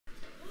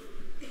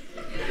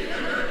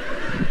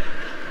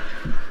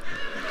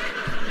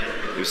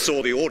You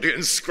saw the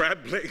audience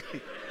scrambling.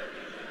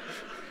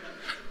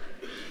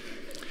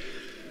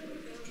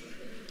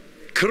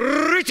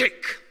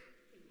 Critic.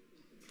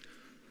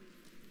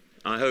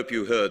 I hope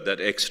you heard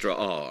that extra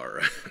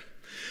R.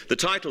 The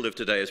title of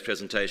today's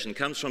presentation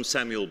comes from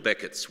Samuel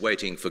Beckett's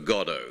Waiting for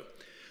Godot.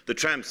 The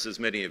Tramps, as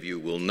many of you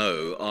will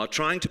know, are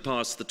trying to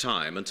pass the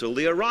time until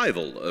the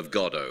arrival of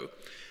Godot.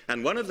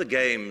 And one of the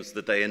games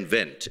that they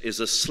invent is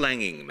a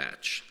slanging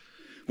match,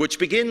 which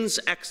begins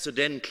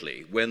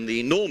accidentally when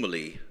the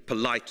normally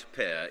polite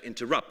pair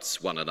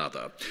interrupts one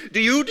another. Do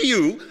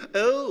you?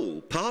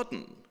 Oh,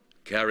 pardon.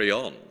 Carry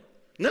on.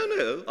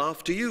 No,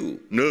 after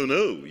you.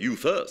 No, you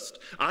first.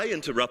 I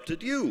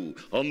interrupted you.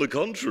 On the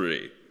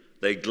contrary.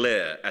 They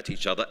glare at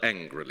each other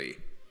angrily.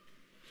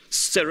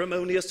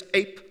 Ceremonious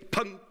ape,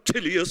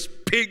 punctilious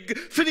pig.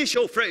 Finish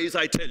your phrase,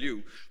 I tell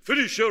you.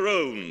 Finish your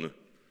own.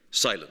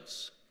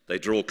 Silence. They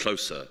draw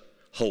closer.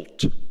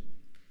 Halt.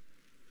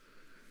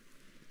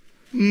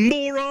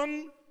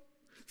 Moron!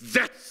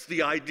 That's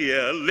the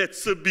idea.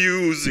 Let's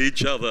abuse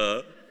each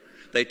other.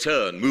 They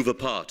turn, move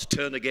apart,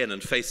 turn again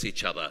and face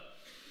each other.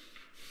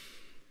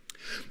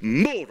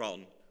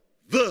 Moron,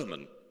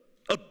 vermin,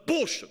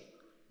 abortion,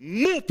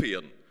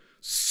 morpion,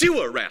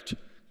 sewer rat,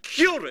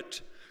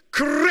 curate,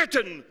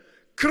 cretin,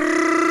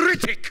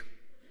 critic.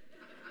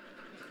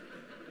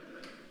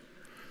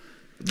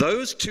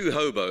 Those two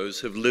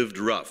hobos have lived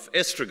rough.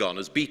 Estragon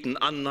is beaten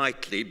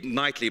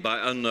nightly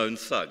by unknown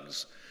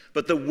thugs.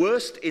 But the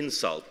worst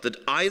insult that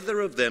either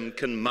of them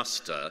can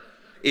muster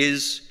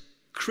is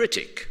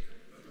critic.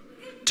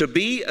 To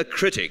be a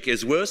critic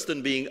is worse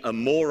than being a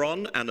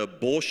moron, an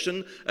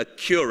abortion, a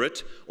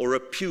curate, or a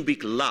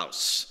pubic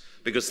louse,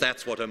 because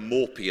that's what a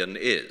morpion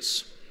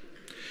is.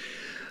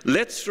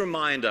 Let's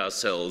remind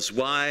ourselves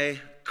why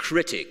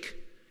critic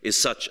is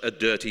such a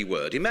dirty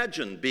word.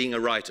 Imagine being a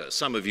writer.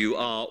 Some of you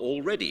are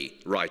already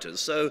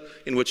writers, so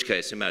in which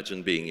case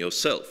imagine being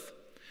yourself.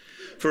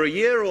 For a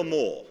year or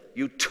more,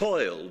 you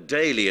toil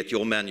daily at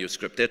your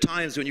manuscript. There are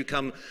times when you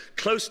come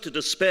close to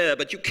despair,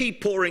 but you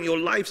keep pouring your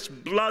life's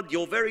blood,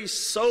 your very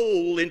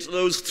soul, into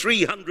those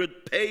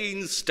 300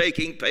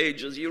 painstaking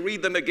pages. You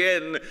read them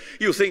again,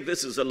 you think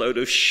this is a load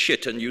of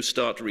shit, and you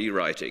start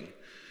rewriting.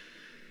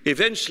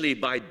 Eventually,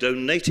 by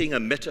donating a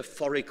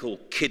metaphorical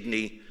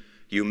kidney,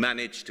 you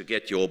manage to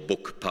get your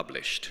book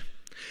published.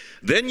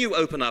 Then you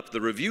open up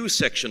the review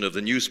section of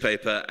the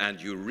newspaper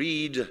and you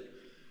read,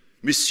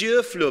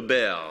 Monsieur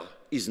Flaubert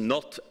is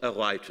not a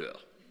writer.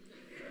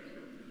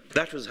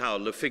 That was how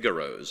Le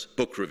Figaro's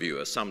book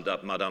reviewer summed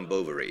up Madame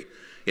Bovary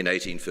in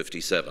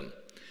 1857.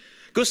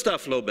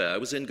 Gustave Flaubert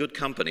was in good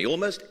company.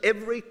 Almost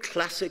every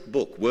classic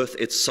book worth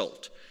its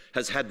salt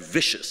has had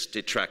vicious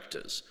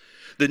detractors.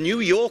 The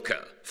New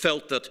Yorker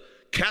felt that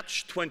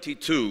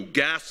Catch-22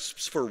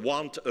 gasps for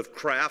want of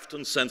craft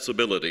and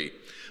sensibility.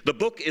 The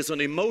book is an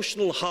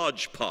emotional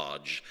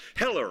hodgepodge.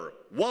 Heller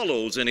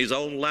wallows in his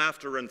own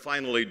laughter and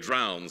finally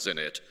drowns in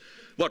it.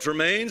 What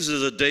remains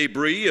is a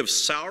debris of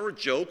sour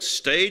jokes,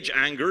 stage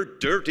anger,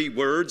 dirty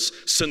words,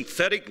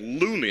 synthetic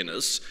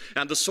looniness,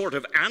 and the sort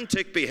of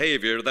antic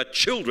behavior that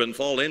children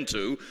fall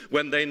into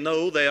when they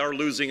know they are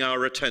losing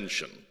our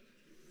attention.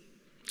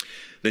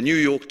 The New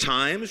York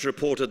Times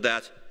reported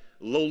that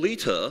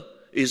Lolita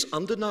is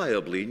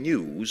undeniably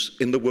news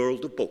in the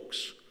world of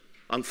books.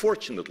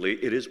 Unfortunately,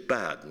 it is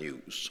bad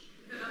news.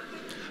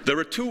 There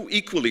are two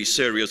equally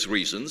serious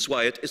reasons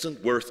why it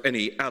isn't worth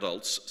any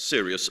adult's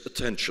serious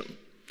attention.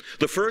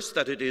 The first,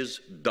 that it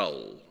is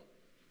dull.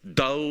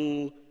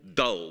 Dull,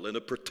 in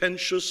a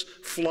pretentious,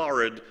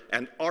 florid,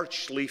 and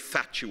archly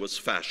fatuous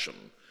fashion.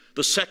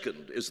 The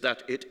second is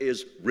that it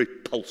is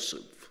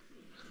repulsive.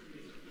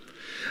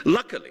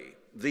 Luckily,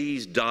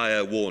 these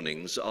dire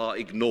warnings are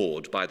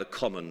ignored by the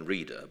common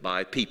reader,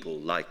 by people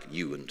like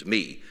you and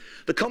me.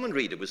 The common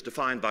reader was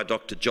defined by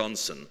Dr.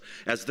 Johnson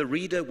as the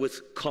reader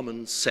with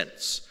common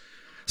sense,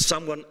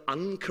 someone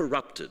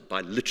uncorrupted by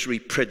literary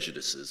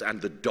prejudices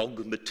and the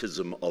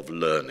dogmatism of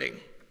learning.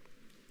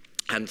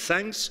 And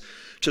thanks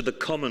to the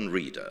common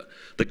reader,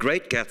 The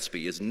Great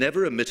Gatsby is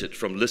never omitted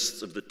from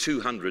lists of the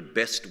 200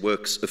 best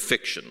works of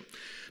fiction,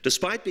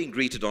 despite being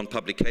greeted on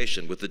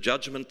publication with the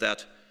judgment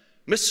that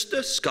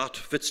Mr. Scott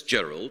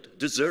Fitzgerald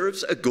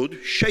deserves a good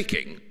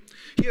shaking.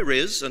 Here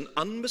is an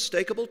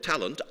unmistakable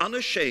talent,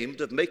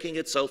 unashamed of making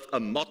itself a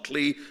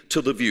motley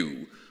to the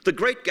view. The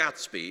Great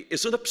Gatsby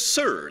is an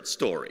absurd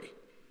story.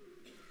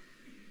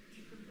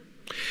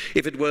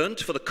 If it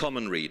weren't for the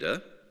common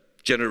reader,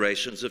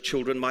 generations of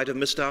children might have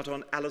missed out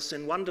on Alice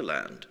in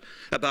Wonderland,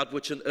 about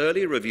which an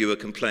early reviewer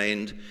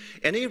complained,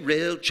 any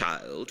real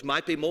child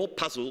might be more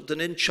puzzled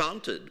than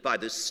enchanted by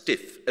this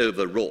stiff,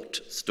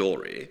 overwrought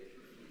story.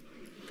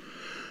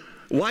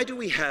 Why do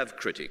we have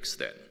critics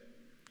then,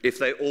 if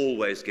they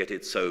always get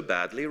it so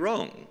badly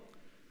wrong?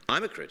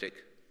 I'm a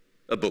critic,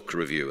 a book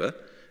reviewer,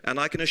 and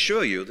I can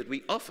assure you that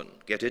we often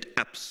get it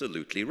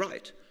absolutely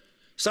right.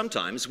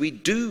 Sometimes we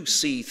do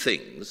see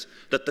things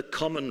that the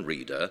common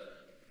reader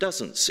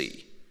doesn't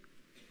see.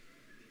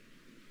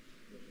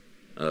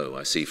 Oh,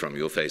 I see from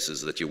your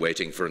faces that you're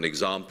waiting for an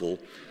example.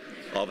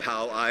 of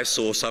how I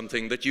saw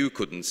something that you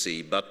couldn't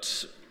see,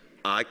 but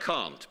I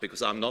can't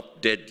because I'm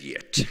not dead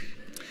yet.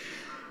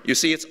 You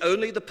see, it's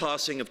only the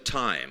passing of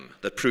time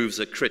that proves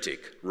a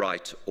critic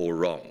right or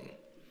wrong.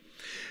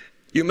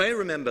 You may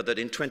remember that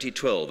in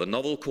 2012, a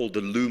novel called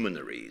The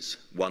Luminaries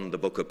won the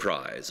Booker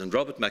Prize, and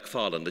Robert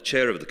Macfarlane, the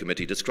chair of the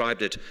committee,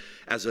 described it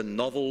as a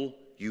novel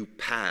you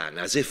pan,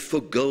 as if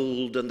for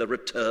gold, and the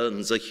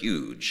returns are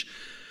huge.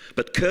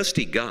 But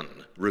Kirsty Gunn,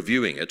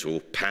 reviewing it, or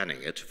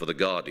panning it, for The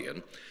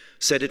Guardian,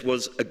 said it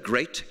was a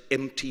great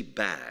empty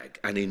bag,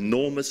 an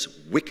enormous,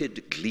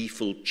 wicked,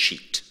 gleeful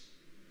cheat.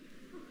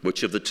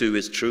 Which of the two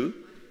is true?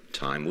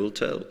 Time will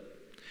tell.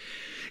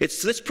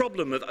 It's this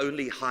problem of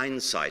only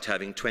hindsight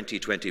having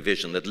 20/20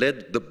 vision that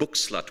led the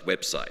Bookslut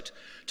website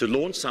to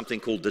launch something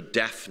called the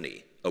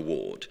Daphne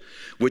Award,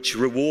 which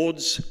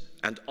rewards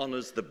and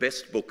honors the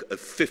best book of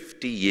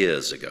 50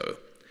 years ago.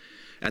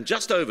 And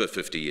just over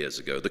 50 years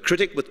ago, the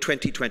critic with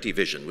 20/20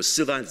 vision was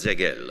Sylvain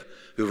Zegel,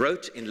 who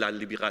wrote in La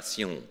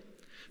Libération,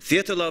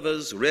 "Theatre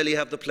lovers really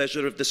have the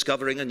pleasure of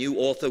discovering a new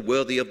author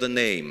worthy of the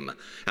name,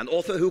 an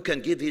author who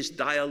can give his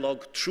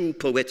dialogue true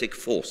poetic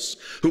force,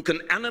 who can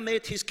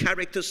animate his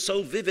characters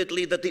so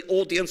vividly that the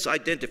audience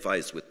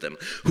identifies with them,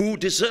 who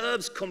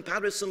deserves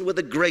comparison with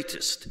the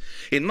greatest.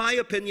 In my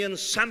opinion,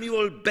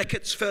 Samuel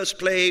Beckett's first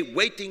play,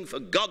 Waiting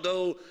for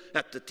Godot,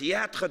 at the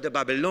Théâtre de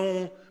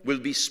Babylone, will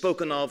be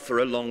spoken of for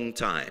a long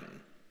time."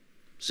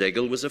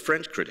 Zegel was a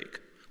French critic.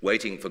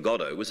 Waiting for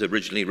Godot was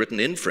originally written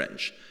in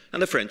French,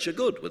 and the French are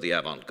good with the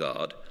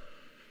avant-garde.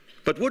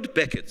 But would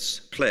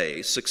Beckett's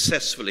play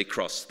successfully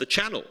cross the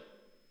Channel?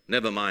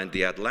 Never mind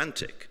the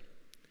Atlantic.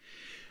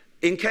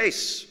 In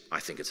case,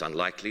 I think it's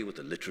unlikely with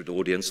a literate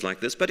audience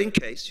like this, but in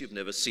case you've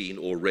never seen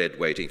or read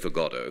Waiting for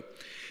Godot,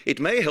 it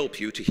may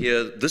help you to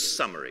hear this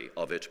summary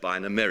of it by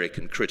an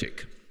American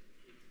critic.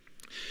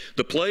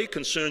 The play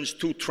concerns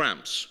two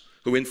tramps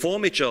who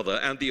inform each other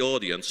and the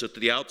audience at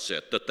the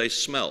outset that they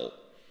smell.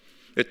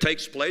 It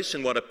takes place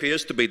in what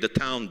appears to be the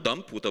town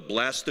dump, with a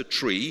blasted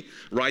tree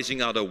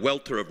rising out a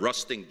welter of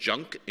rusting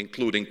junk,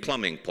 including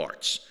plumbing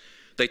parts.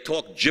 They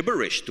talk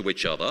gibberish to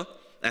each other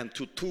and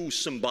to two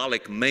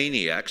symbolic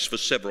maniacs for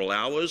several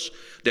hours,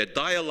 their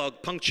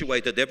dialogue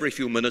punctuated every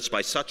few minutes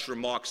by such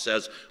remarks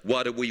as,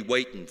 "What are we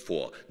waiting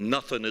for?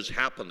 Nothing is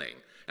happening,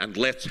 and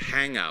let's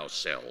hang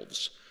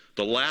ourselves."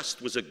 The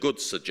last was a good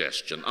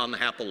suggestion,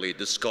 unhappily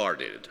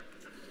discarded.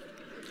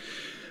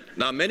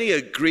 Now, many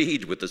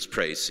agreed with this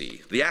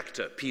précis. The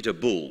actor, Peter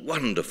Bull,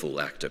 wonderful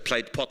actor,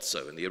 played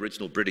Pozzo in the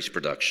original British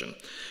production,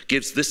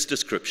 gives this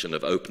description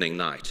of opening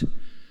night.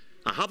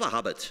 "I have a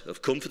habit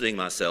of comforting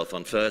myself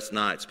on first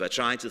nights by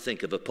trying to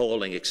think of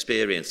appalling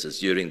experiences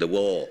during the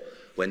war,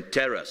 when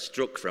terror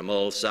struck from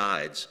all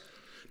sides.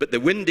 But the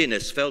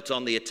windiness felt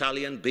on the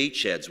Italian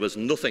beachheads was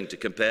nothing to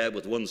compare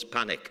with one's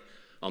panic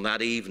on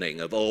that evening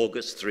of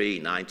August 3,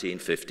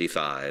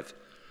 1955.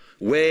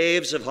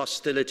 Waves of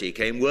hostility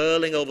came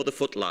whirling over the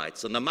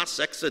footlights, and the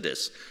mass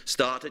exodus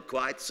started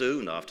quite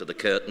soon after the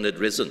curtain had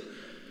risen.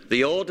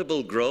 The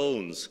audible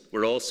groans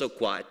were also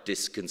quite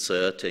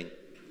disconcerting."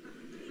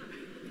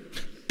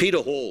 Peter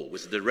Hall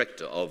was the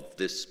director of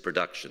this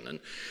production,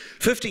 and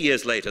 50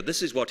 years later,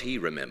 this is what he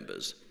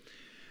remembers.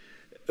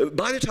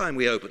 "By the time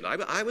we opened,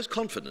 I was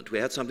confident we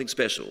had something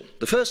special.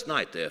 The first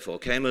night, therefore,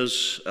 came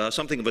as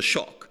something of a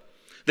shock.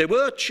 There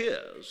were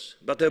cheers,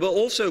 but there were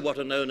also what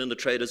are known in the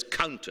trade as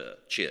counter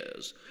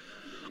cheers.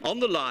 On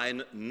the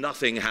line,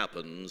 nothing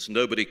happens,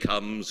 nobody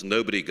comes,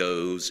 nobody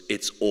goes,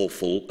 it's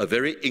awful. A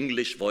very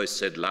English voice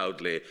said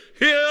loudly,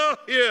 'Hear,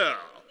 hear!'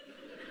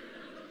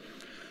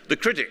 The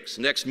critics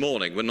next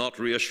morning were not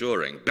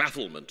reassuring.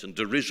 Bafflement and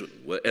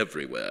derision were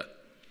everywhere.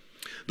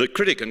 The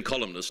critic and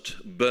columnist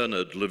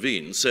Bernard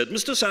Levine said,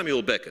 "Mr.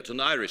 Samuel Beckett, an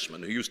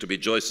Irishman who used to be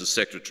Joyce's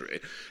secretary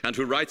and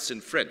who writes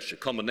in French, a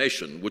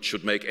combination which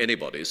should make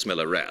anybody smell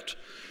a rat,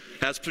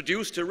 has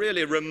produced a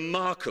really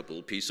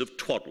remarkable piece of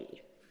twaddle.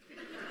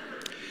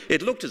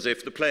 It looked as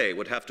if the play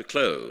would have to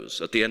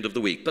close at the end of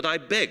the week, but I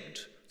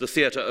begged the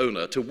theatre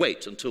owner to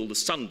wait until the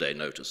Sunday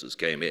notices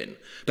came in.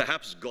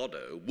 Perhaps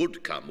Godot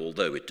would come,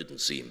 although it didn't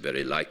seem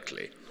very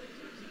likely.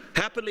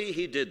 Happily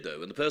he did,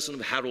 though, in the person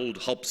of Harold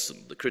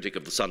Hobson, the critic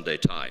of the Sunday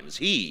Times.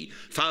 He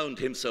found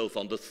himself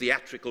on the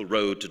theatrical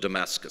road to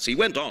Damascus. He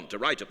went on to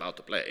write about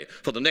the play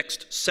for the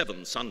next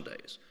 7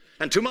 Sundays.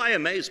 And to my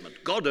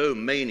amazement, Godot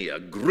mania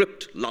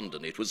gripped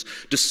London. It was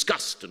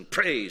discussed and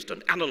praised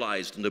and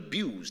analysed and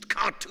abused.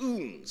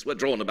 Cartoons were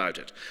drawn about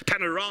it.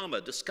 Panorama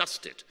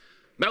discussed it.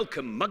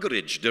 Malcolm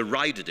Muggeridge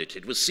derided it.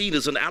 It was seen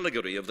as an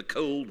allegory of the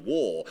Cold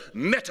War.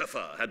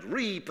 Metaphor had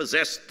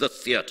repossessed the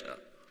theatre.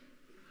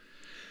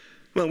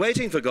 Well,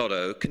 Waiting for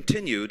Godot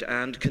continued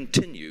and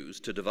continues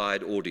to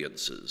divide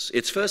audiences.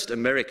 Its first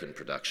American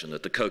production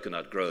at the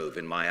Coconut Grove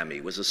in Miami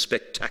was a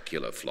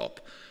spectacular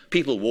flop.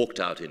 People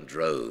walked out in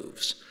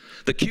droves.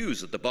 The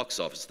queues at the box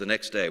office the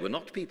next day were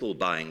not people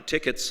buying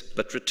tickets,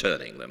 but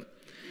returning them.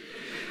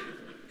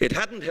 It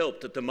hadn't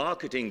helped that the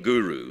marketing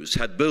gurus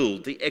had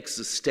billed the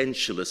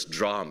existentialist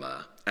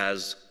drama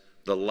as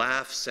the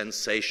laugh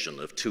sensation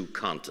of 2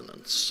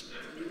 continents.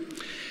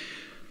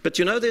 But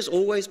you know, there's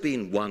always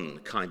been one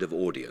kind of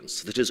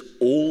audience that has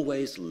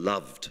always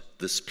loved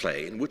this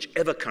play in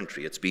whichever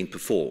country it's been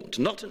performed.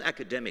 Not an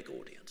academic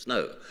audience,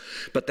 no,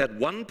 but that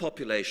one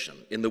population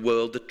in the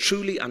world that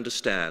truly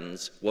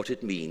understands what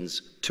it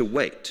means to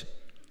wait.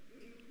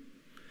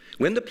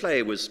 When the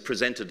play was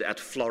presented at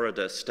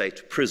Florida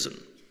State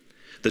Prison,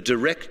 the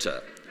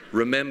director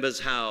remembers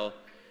how,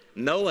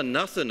 knowing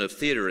nothing of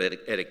theatre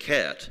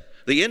etiquette,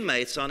 the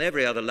inmates on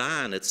every other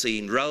line, it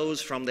seemed,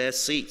 rose from their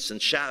seats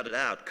and shouted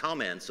out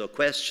comments or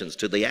questions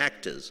to the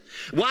actors.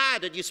 Why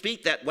did you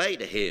speak that way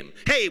to him?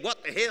 Hey,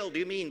 what the hell do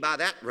you mean by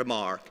that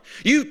remark?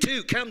 You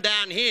two come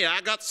down here, I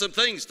got some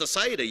things to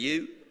say to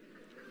you.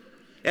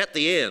 At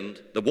the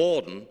end, the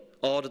warden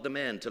ordered the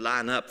men to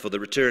line up for the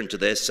return to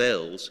their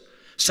cells.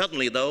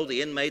 Suddenly, though,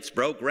 the inmates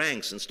broke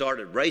ranks and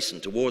started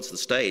racing towards the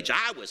stage.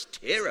 I was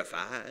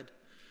terrified,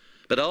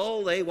 but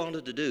all they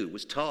wanted to do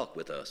was talk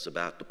with us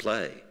about the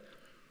play.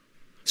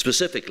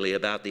 Specifically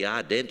about the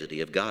identity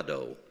of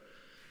Godot.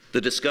 The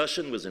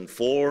discussion was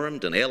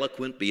informed and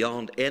eloquent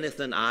beyond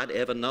anything I'd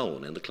ever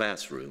known in the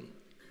classroom.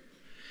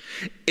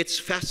 It's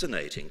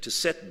fascinating to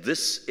set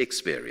this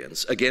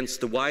experience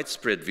against the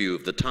widespread view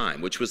of the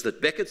time, which was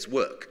that Beckett's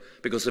work,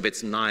 because of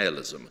its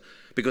nihilism,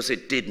 because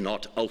it did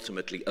not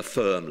ultimately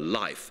affirm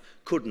life,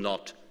 could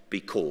not be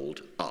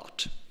called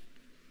art.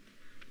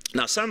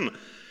 Now,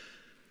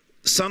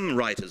 some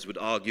writers would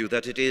argue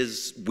that it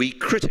is we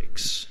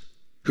critics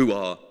who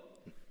are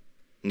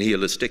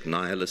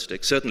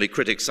nihilistic. Certainly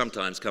critics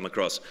sometimes come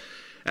across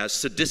as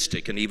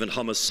sadistic and even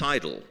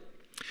homicidal.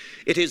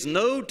 It is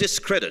no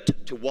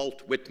discredit to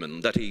Walt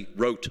Whitman that he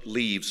wrote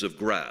Leaves of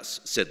Grass,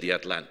 said The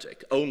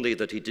Atlantic, only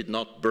that he did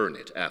not burn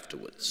it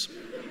afterwards.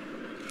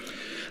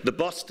 The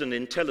Boston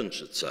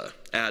Intelligencer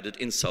added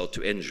insult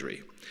to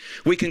injury.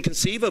 We can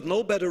conceive of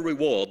no better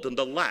reward than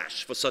the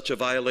lash for such a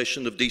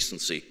violation of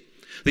decency.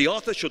 The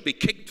author should be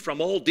kicked from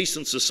all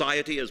decent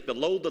society as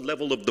below the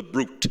level of the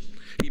brute.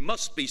 He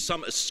must be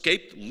some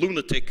escaped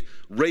lunatic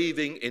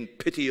raving in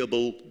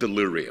pitiable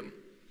delirium.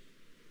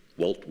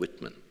 Walt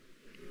Whitman.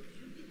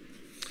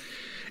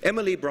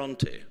 Emily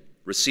Bronte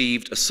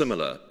received a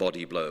similar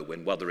body blow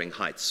when Wuthering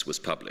Heights was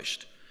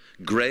published.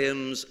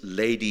 Graham's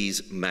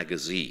Ladies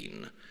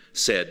Magazine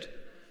said,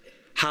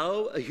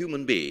 how a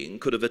human being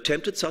could have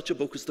attempted such a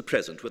book as the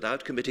present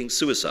without committing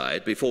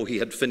suicide before he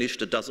had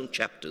finished a dozen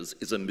chapters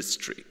is a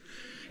mystery.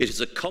 It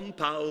is a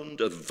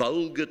compound of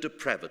vulgar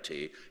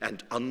depravity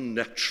and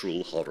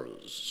unnatural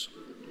horrors.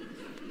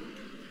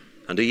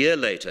 And a year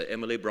later,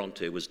 Emily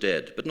Bronte was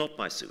dead, but not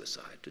by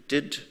suicide.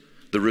 Did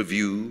the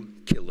review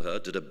kill her?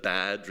 Did a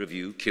bad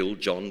review kill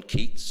John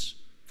Keats,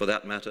 for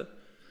that matter?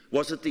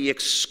 Was it the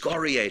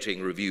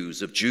excoriating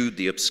reviews of Jude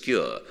the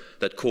Obscure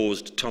that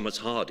caused Thomas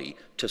Hardy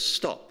to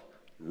stop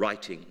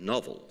writing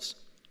novels?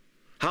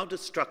 How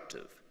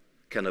destructive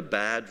can a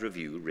bad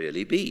review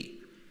really be?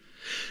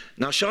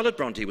 Now, Charlotte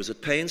Bronte was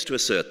at pains to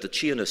assert that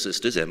she and her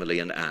sisters, Emily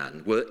and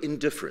Anne, were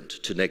indifferent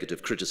to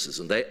negative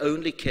criticism. They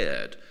only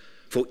cared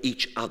for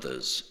each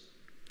other's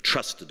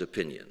trusted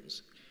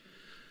opinions.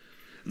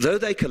 Though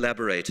they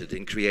collaborated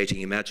in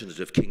creating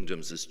imaginative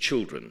kingdoms as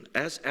children,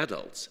 as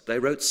adults, they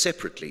wrote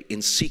separately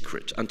in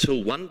secret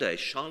until one day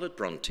Charlotte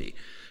Bronte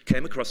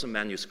came across a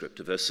manuscript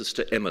of her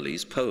sister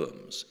Emily's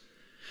poems.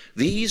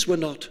 These were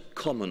not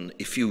common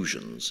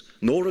effusions,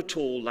 nor at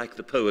all like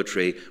the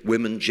poetry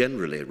women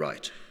generally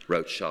write,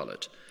 wrote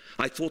Charlotte.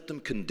 I thought them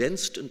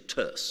condensed and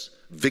terse,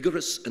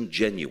 vigorous and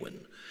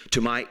genuine.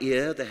 To my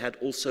ear they had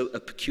also a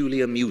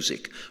peculiar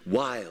music,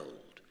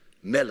 wild,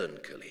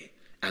 melancholy,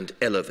 and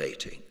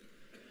elevating.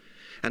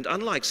 And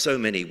unlike so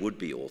many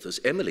would-be authors,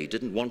 Emily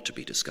didn't want to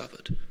be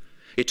discovered.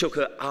 It took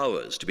her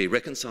hours to be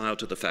reconciled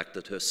to the fact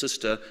that her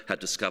sister had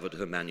discovered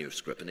her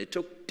manuscript, and it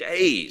took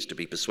days to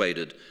be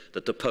persuaded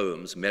that the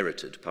poems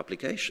merited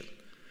publication.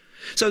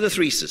 So the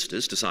three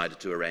sisters decided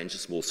to arrange a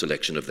small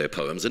selection of their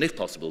poems and, if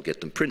possible,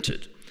 get them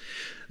printed.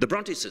 The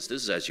Bronte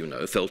sisters, as you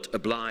know, felt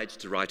obliged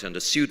to write under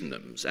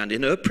pseudonyms, and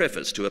in her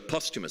preface to a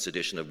posthumous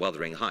edition of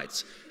Wuthering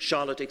Heights,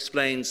 Charlotte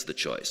explains the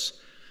choice.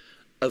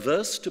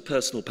 Averse to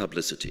personal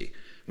publicity,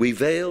 we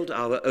veiled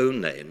our own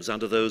names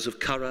under those of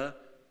Currer,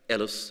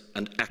 Ellis,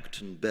 and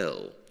Acton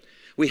Bell.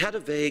 We had a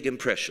vague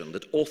impression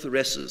that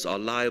authoresses are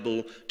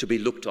liable to be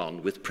looked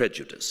on with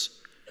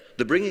prejudice.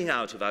 The bringing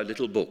out of our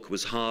little book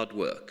was hard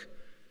work.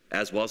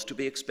 As was to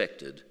be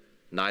expected,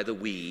 neither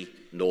we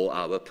nor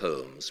our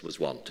poems was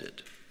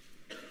wanted.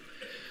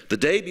 The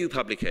debut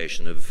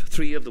publication of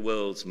three of the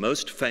world's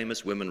most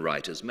famous women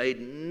writers made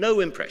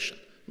no impression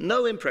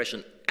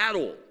at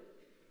all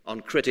on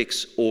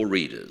critics or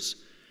readers.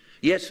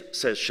 Yet,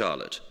 says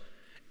Charlotte,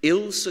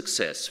 ill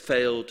success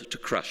failed to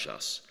crush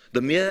us.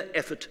 The mere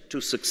effort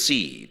to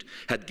succeed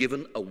had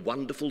given a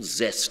wonderful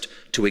zest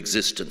to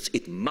existence.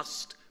 It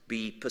must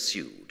be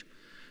pursued.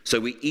 So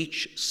we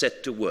each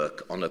set to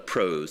work on a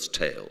prose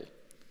tale.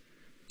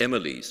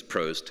 Emily's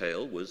prose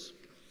tale was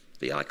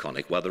the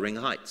iconic Wuthering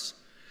Heights.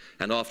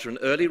 And after an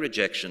early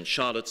rejection,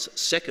 Charlotte's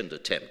second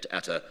attempt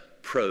at a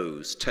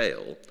prose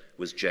tale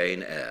was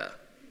Jane Eyre.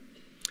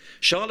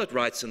 Charlotte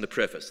writes in the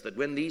preface that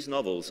when these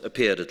novels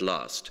appeared at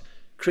last,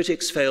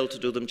 critics failed to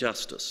do them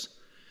justice.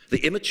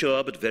 The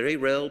immature but very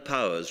real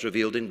powers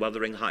revealed in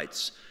Wuthering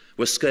Heights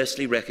were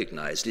scarcely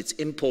recognized. Its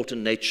import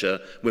and nature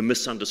were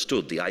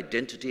misunderstood. The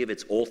identity of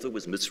its author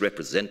was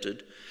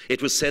misrepresented.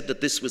 It was said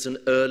that this was an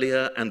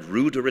earlier and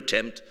ruder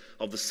attempt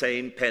of the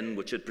same pen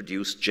which had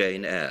produced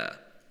Jane Eyre.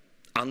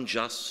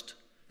 Unjust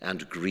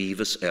and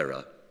grievous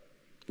error.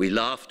 We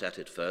laughed at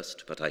it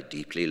first, but I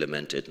deeply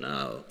lament it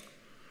now.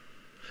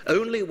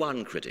 Only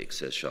one critic,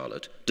 says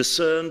Charlotte,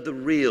 discerned the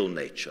real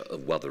nature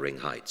of Wuthering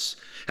Heights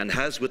and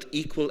has with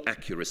equal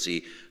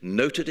accuracy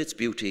noted its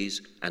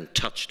beauties and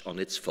touched on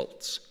its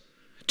faults.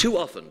 Too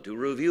often do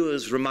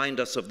reviewers remind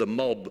us of the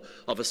mob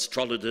of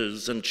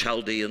astrologers and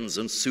Chaldeans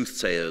and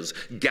soothsayers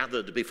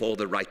gathered before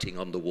the writing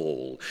on the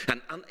wall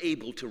and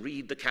unable to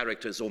read the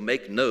characters or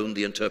make known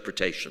the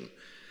interpretation.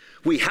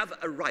 We have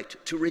a right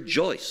to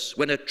rejoice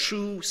when a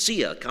true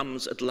seer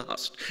comes at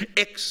last,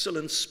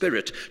 excellent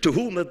spirit, to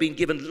whom have been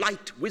given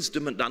light,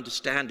 wisdom, and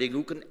understanding,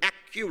 who can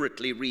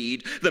accurately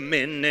read the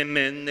men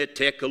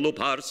tekel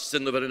parts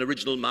in an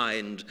original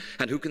mind,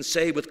 and who can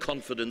say with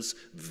confidence,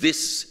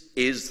 this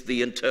is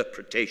the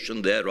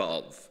interpretation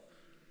thereof.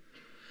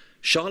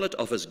 Charlotte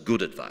offers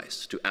good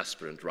advice to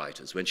aspirant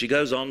writers when she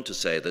goes on to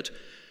say that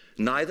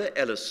neither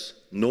Ellis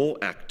nor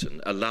Acton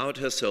allowed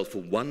herself for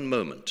one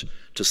moment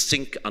to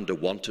sink under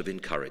want of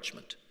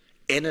encouragement.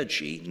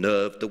 Energy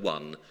nerved the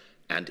one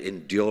and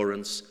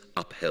endurance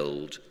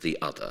upheld the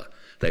other.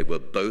 They were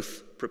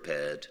both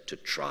prepared to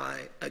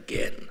try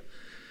again.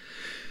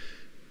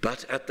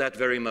 But at that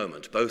very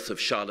moment, both of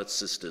Charlotte's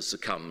sisters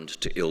succumbed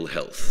to ill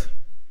health.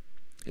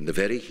 In the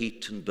very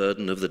heat and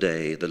burden of the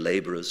day, the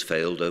laborers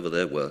failed over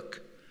their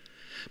work.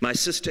 My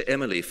sister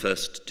Emily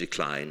first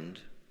declined.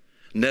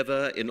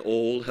 Never in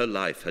all her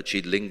life had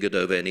she lingered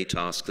over any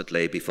task that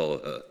lay before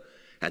her,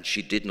 and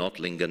she did not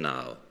linger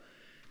now.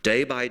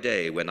 Day by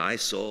day, when I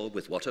saw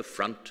with what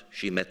affront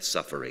she met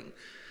suffering,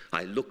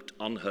 I looked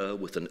on her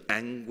with an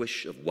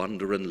anguish of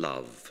wonder and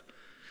love.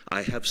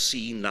 I have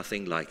seen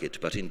nothing like it,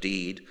 but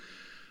indeed,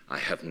 I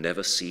have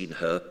never seen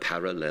her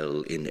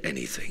parallel in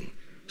anything.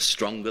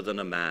 Stronger than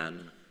a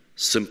man,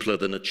 simpler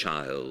than a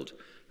child,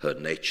 her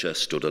nature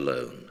stood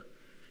alone.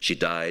 She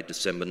died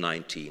December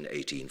 19,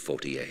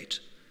 1848.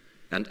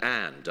 And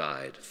Anne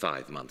died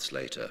 5 months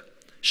later.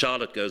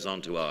 Charlotte goes on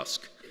to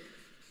ask,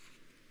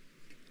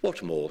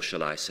 what more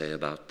shall I say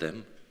about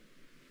them?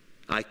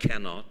 I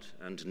cannot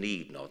and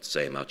need not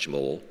say much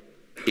more.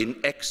 In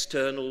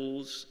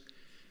externals,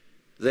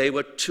 they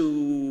were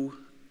two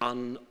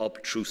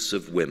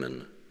unobtrusive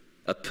women.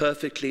 A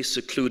perfectly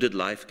secluded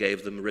life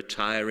gave them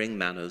retiring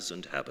manners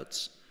and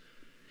habits.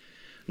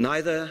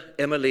 Neither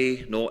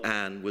Emily nor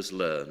Anne was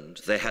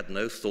learned. They had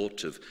no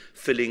thought of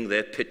filling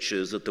their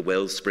pitchers at the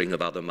wellspring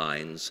of other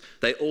minds.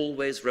 They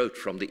always wrote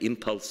from the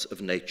impulse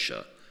of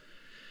nature.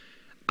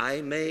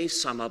 I may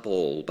sum up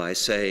all by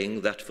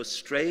saying that for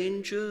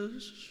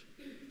strangers,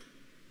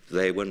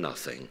 they were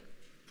nothing.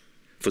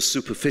 For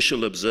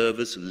superficial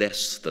observers,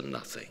 less than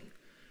nothing.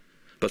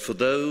 But for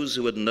those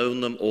who had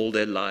known them all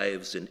their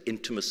lives in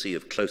intimacy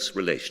of close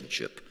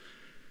relationship,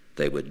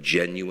 they were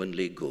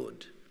genuinely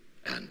good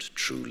and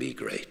truly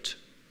great.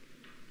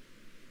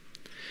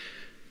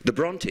 The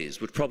Brontes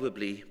would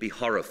probably be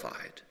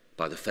horrified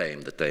by the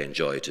fame that they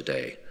enjoy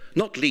today,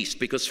 not least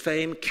because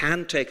fame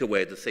can take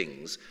away the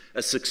things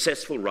a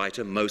successful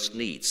writer most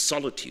needs,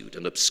 solitude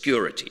and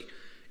obscurity.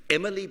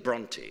 Emily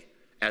Bronte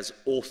as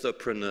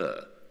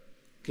authorpreneur.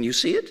 Can you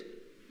see it?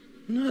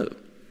 No.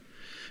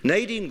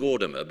 Nadine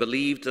Gordimer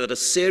believed that a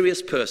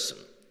serious person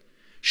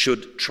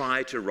should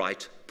try to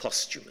write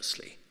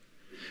posthumously.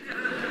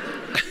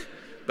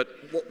 But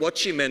what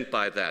she meant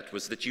by that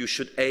was that you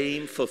should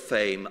aim for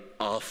fame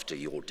after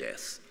your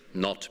death,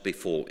 not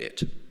before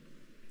it.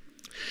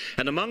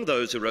 And among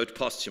those who wrote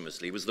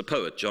posthumously was the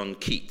poet John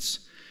Keats.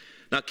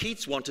 Now,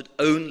 Keats wanted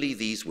only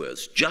these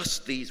words,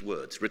 just these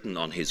words written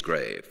on his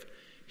grave.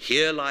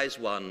 Here lies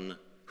one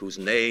whose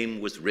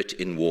name was writ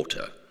in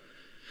water.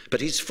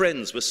 But his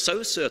friends were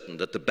so certain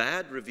that the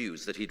bad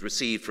reviews that he'd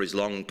received for his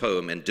long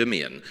poem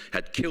Endymion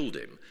had killed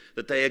him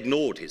that they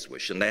ignored his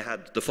wish, and they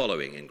had the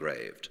following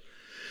engraved.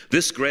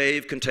 This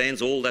grave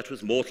contains all that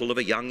was mortal of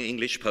a young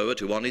English poet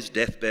who on his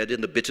deathbed, in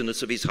the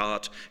bitterness of his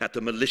heart, at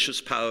the malicious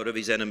power of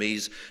his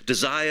enemies,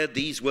 desired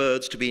these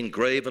words to be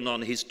engraven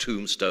on his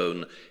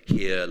tombstone,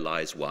 here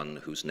lies one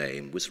whose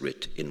name was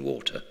writ in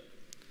water.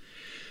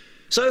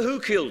 So who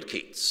killed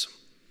Keats?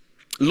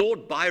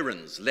 Lord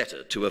Byron's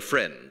letter to a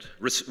friend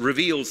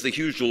reveals the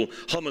usual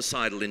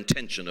homicidal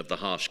intention of the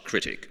harsh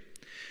critic.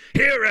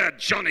 Here are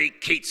Johnny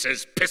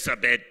Keats's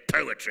pisser-bed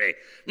poetry.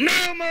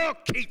 No more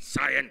Keats,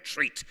 I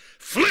entreat.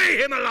 Flay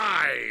him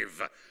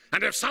alive.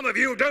 And if some of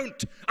you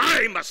don't,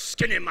 I must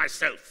skin him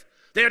myself.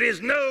 There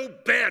is no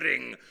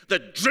bearing the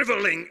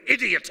drivelling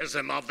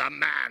idiotism of the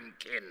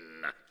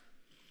mankin.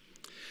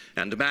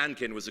 And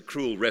mankin was a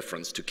cruel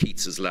reference to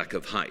Keats's lack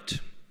of height.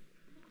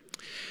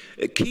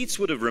 Keats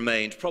would have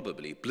remained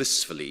probably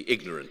blissfully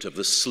ignorant of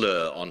the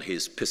slur on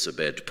his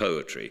pisser-bed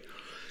poetry.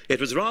 It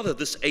was rather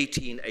this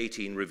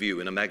 1818 review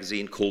in a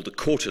magazine called The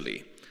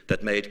Quarterly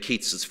that made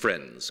Keats's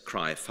friends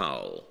cry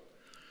foul.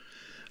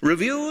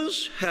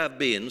 Reviews have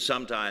been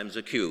sometimes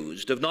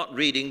accused of not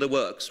reading the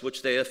works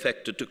which they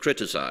affected to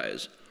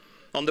criticize.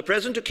 On the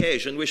present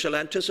occasion, we shall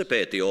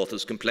anticipate the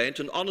author's complaint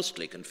and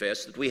honestly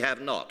confess that we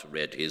have not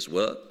read his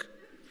work.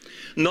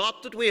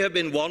 Not that we have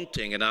been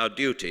wanting in our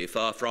duty,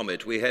 far from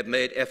it. We have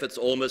made efforts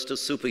almost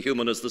as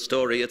superhuman as the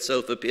story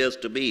itself appears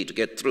to be to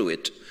get through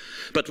it.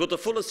 But with the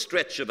fullest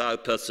stretch of our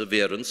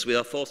perseverance, we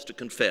are forced to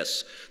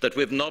confess that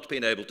we have not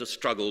been able to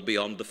struggle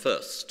beyond the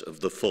first of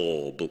the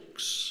 4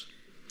 books.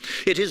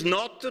 It is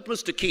not that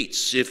Mr.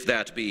 Keats, if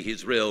that be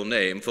his real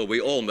name, for we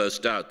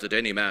almost doubt that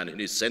any man in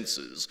his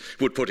senses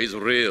would put his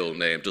real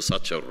name to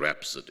such a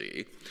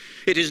rhapsody.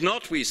 It is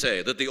not, we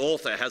say, that the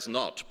author has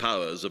not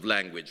powers of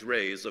language,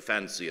 rays of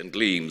fancy, and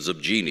gleams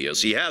of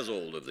genius. He has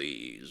all of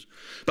these.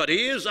 But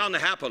he is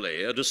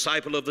unhappily a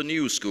disciple of the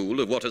new school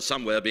of what has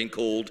somewhere been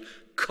called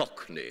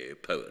Cockney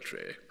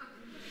poetry,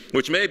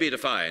 which may be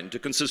defined to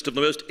consist of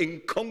the most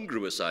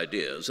incongruous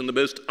ideas and the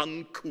most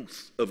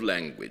uncouth of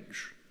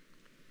language.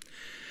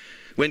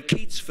 When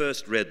Keats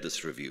first read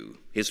this review,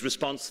 his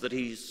response that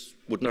he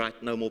would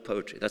write no more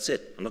poetry. That's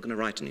it, I'm not going to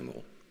write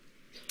anymore.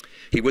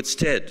 He would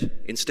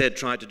instead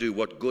try to do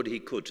what good he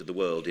could to the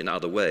world in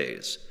other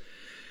ways.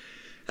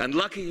 And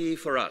luckily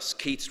for us,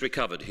 Keats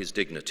recovered his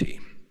dignity.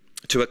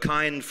 To a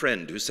kind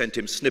friend who sent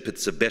him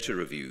snippets of better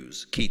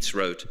reviews, Keats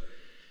wrote,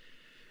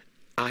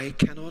 "I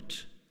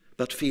cannot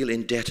but feel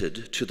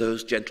indebted to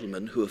those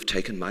gentlemen who have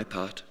taken my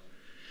part.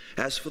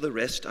 As for the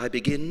rest, I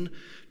begin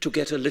to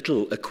get a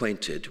little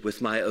acquainted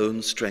with my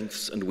own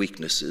strengths and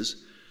weaknesses.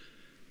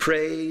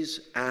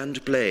 Praise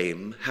and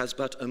blame has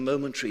but a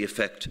momentary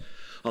effect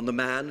on the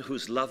man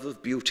whose love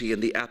of beauty in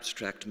the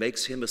abstract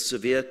makes him a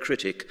severe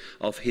critic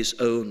of his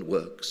own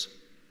works."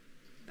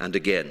 And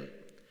again,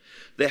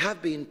 "There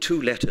have been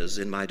 2 letters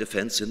in my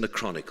defense in the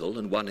Chronicle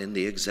and 1 in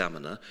the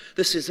Examiner.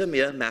 This is a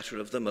mere matter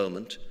of the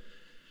moment.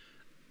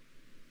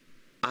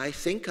 I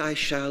think I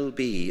shall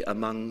be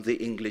among the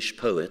English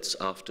poets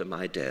after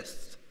my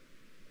death."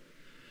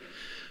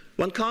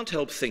 One can't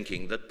help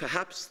thinking that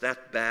perhaps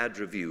that bad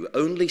review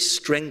only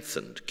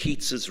strengthened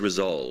Keats's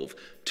resolve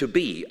to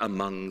be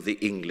among the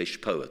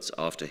English poets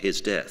after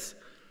his death.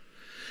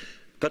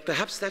 But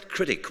perhaps that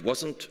critic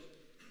wasn't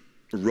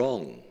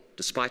wrong,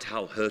 despite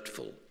how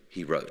hurtful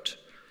he wrote.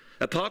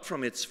 Apart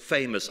from its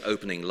famous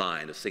opening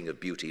line, "A thing of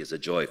beauty is a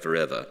joy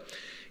forever,"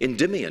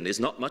 Endymion is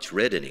not much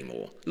read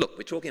anymore. Look,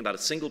 we're talking about a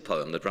single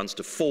poem that runs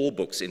to 4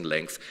 books in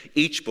length,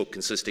 each book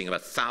consisting of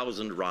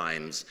 1,000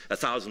 rhymes,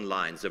 1,000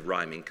 lines of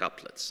rhyming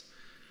couplets.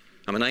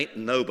 I mean, ain't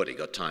nobody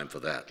got time for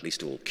that, at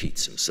least of all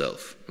Keats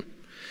himself.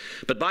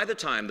 But by the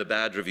time the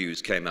bad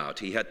reviews came out,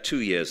 he had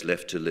 2 years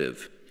left to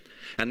live.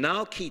 And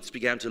now Keats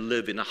began to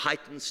live in a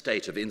heightened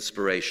state of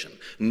inspiration,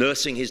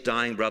 nursing his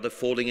dying brother,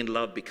 falling in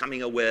love,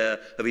 becoming aware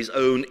of his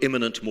own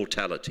imminent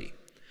mortality.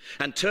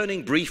 And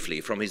turning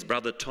briefly from his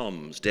brother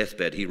Tom's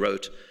deathbed, he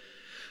wrote,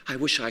 "I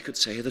wish I could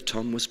say that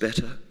Tom was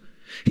better.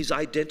 His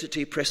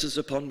identity presses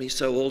upon me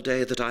so all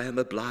day that I am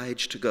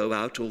obliged to go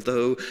out,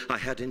 although I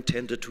had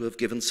intended to have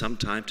given some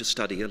time to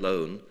study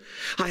alone.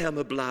 I am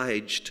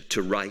obliged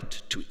to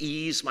write, to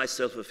ease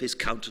myself of his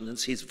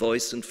countenance, his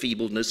voice and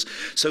feebleness,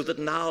 so that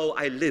now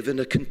I live in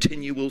a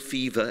continual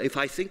fever. If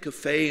I think of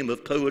fame,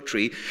 of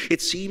poetry,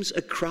 it seems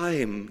a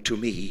crime to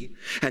me,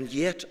 and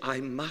yet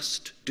I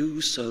must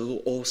do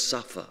so or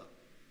suffer."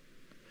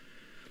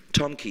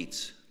 Tom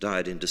Keats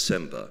died in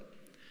December.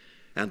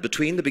 And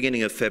between the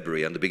beginning of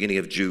February and the beginning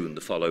of June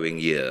the following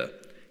year,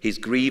 his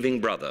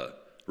grieving brother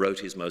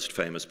wrote his most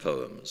famous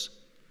poems.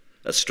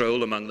 A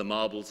stroll among the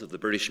marbles of the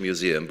British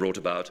Museum brought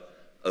about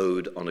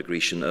Ode on a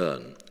Grecian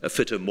Urn. A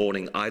fit of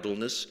morning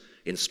idleness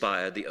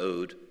inspired the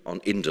Ode on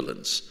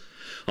Indolence.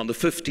 On the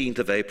 15th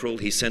of April,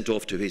 he sent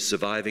off to his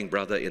surviving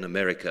brother in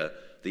America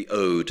the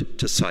Ode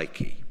to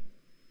Psyche.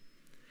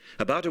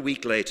 About a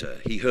week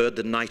later, he heard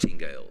the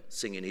nightingale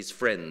sing in his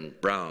friend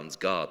Brown's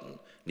garden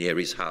near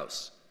his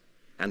house.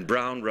 And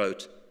Brown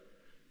wrote,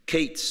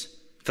 "Keats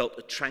felt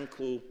a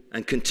tranquil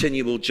and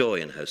continual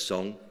joy in her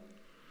song,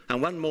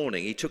 and one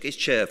morning he took his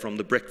chair from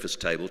the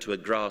breakfast table to a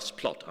grass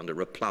plot under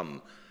a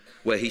plum,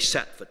 where he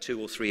sat for 2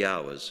 or 3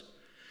 hours.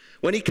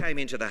 When he came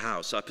into the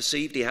house, I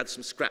perceived he had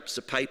some scraps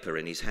of paper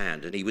in his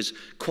hand, and he was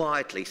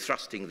quietly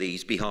thrusting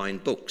these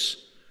behind books.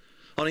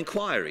 On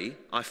inquiry,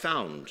 I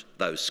found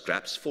those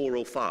scraps, 4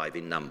 or 5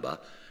 in number,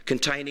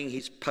 containing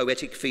his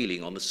poetic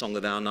feeling on the Song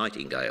of Our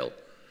Nightingale.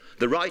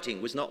 The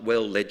writing was not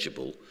well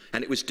legible,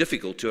 and it was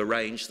difficult to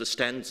arrange the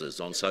stanzas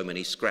on so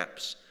many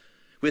scraps.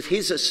 With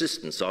his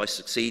assistance, I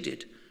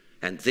succeeded,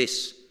 and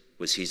this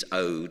was his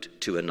Ode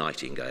to a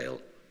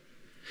Nightingale.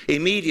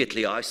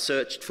 Immediately, I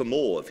searched for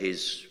more of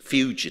his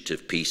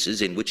fugitive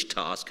pieces, in which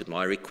task, at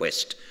my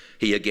request,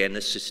 he again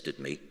assisted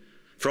me.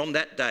 From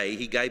that day,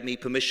 he gave me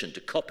permission to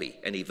copy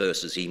any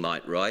verses he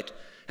might write,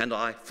 and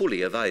I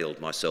fully availed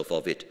myself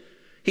of it.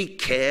 He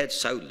cared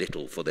so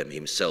little for them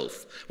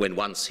himself, when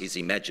once his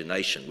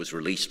imagination was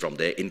released from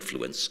their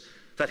influence,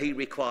 that he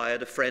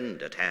required a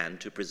friend at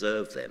hand to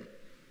preserve them."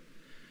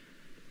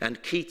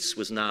 And Keats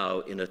was now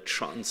in a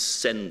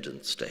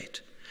transcendent state.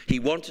 He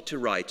wanted to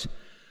write,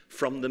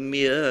 "From the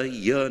mere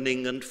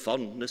yearning and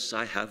fondness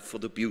I have for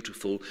the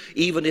beautiful,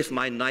 even if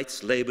my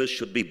night's labours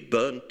should be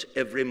burnt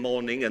every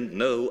morning and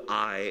no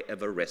eye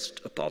ever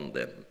rest upon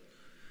them."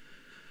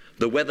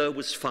 The weather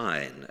was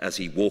fine as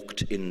he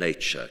walked in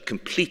nature,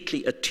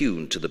 completely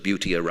attuned to the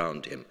beauty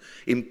around him,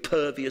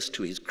 impervious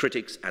to his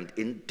critics and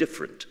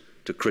indifferent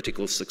to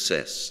critical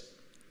success.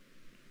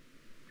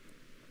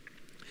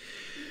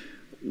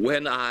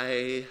 "When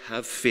I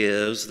have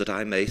fears that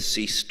I may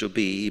cease to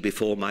be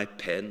before my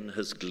pen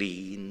has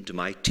gleaned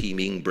my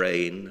teeming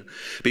brain,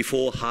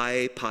 before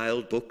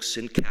high-piled books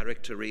in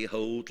charactery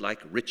hold like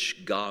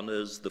rich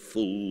garners the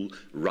full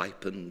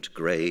ripened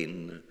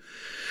grain,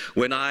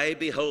 when I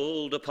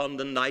behold upon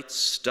the night's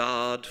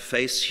starred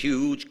face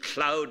huge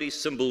cloudy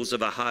symbols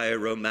of a high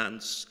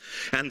romance,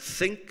 and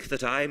think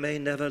that I may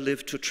never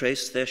live to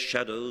trace their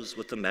shadows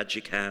with the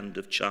magic hand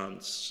of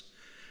chance,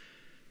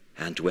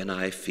 and when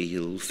I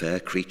feel, fair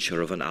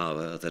creature of an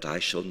hour, that I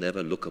shall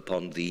never look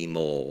upon thee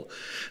more,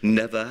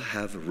 never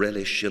have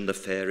relish in the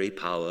fairy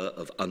power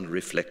of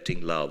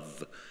unreflecting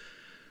love,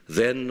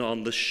 then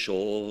on the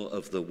shore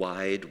of the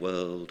wide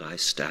world I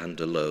stand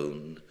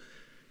alone,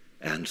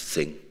 and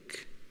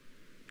think,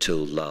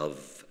 till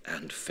love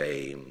and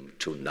fame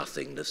to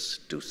nothingness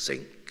do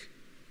sink."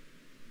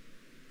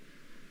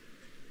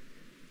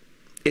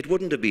 It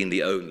wouldn't have been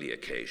the only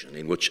occasion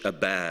in which a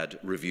bad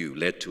review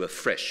led to a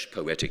fresh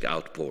poetic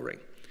outpouring.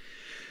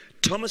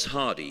 Thomas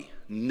Hardy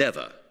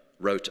never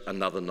wrote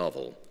another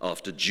novel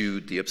after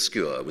Jude the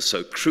Obscure was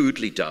so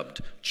crudely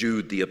dubbed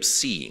Jude the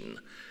Obscene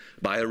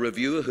by a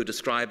reviewer who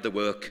described the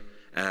work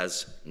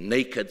as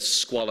naked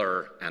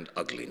squalor and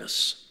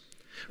ugliness.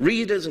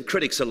 Readers and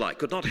critics alike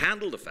could not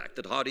handle the fact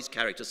that Hardy's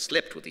characters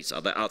slept with each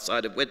other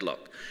outside of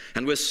wedlock,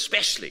 and were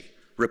especially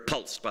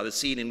repulsed by the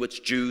scene in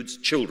which Jude's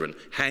children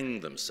hang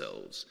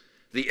themselves.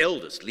 The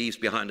eldest leaves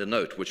behind a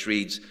note which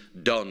reads,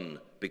 "Done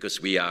because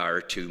we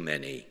are too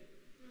many."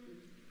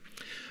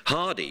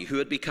 Hardy, who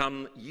had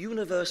become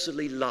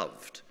universally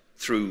loved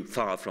through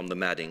Far From the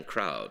Madding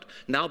Crowd,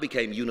 now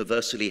became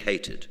universally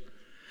hated.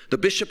 The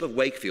Bishop of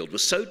Wakefield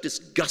was so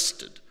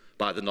disgusted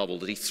by the novel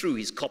that he threw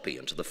his copy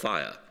into the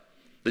fire.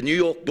 The New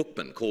York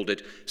Bookman called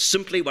it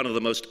simply one of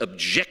the most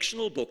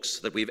objectionable books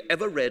that we've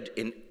ever read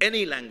in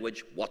any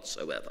language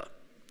whatsoever.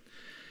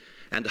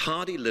 And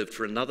Hardy lived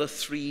for another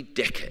 3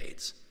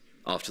 decades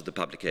after the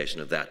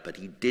publication of that, but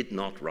he did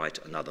not write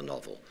another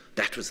novel.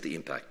 That was the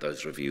impact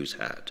those reviews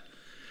had.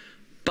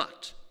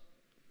 But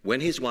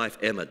when his wife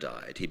Emma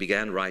died, he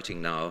began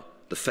writing now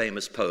the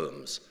famous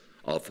poems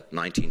of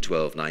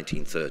 1912,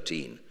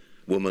 1913.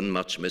 "Woman,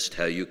 much missed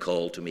how you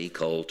called to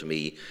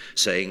me,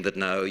 saying that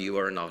now you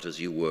are not as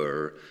you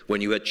were,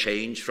 when you had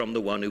changed from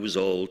the one who was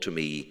all to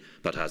me,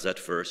 but as at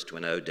first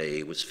when our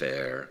day was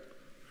fair."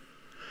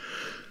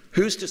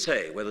 Who's to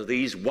say whether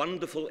these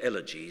wonderful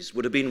elegies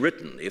would have been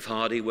written if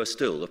Hardy were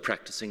still a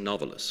practicing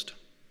novelist?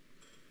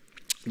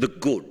 The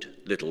good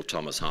little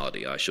Thomas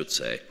Hardy, I should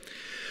say,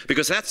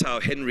 because that's how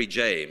Henry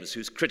James,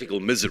 whose critical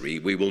misery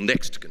we will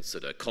next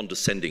consider,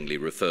 condescendingly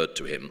referred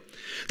to him.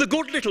 "The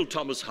good little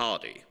Thomas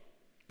Hardy,"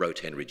 wrote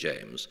Henry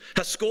James,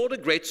 "has scored a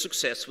great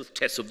success with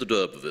Tess of the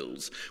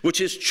D'Urbervilles, which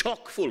is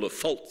chock full of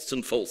faults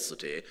and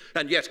falsity,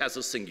 and yet has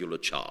a singular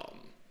charm."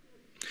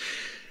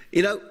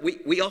 You know,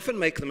 we often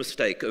make the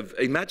mistake of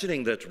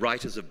imagining that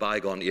writers of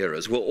bygone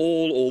eras were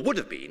all, or would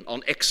have been,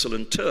 on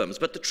excellent terms,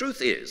 but the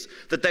truth is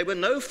that they were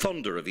no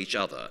fonder of each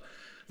other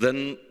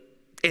than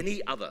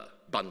any other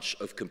bunch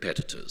of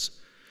competitors.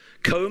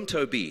 Coam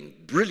Tobin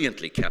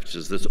brilliantly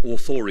captures this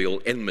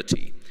authorial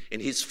enmity in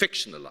his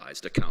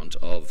fictionalized account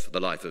of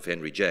the life of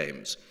Henry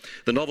James.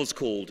 The novel's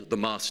called The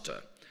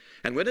Master,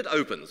 and when it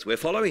opens, we're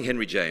following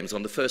Henry James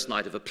on the first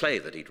night of a play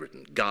that he'd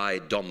written, Guy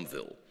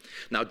Domville.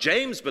 Now,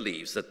 James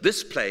believes that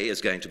this play is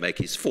going to make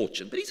his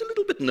fortune, but he's a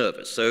little bit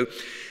nervous, so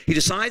he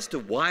decides to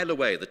while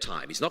away the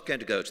time. He's not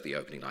going to go to the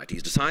opening night. He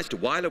decides to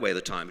while away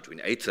the time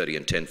between 8:30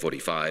 and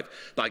 10:45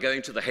 by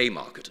going to the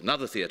Haymarket,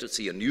 another theatre, to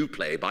see a new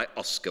play by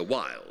Oscar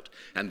Wilde.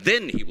 And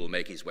then he will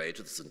make his way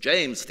to the St.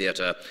 James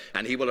Theatre,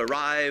 and he will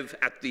arrive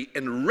at the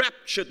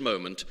enraptured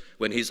moment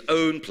when his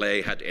own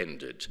play had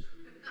ended.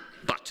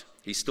 But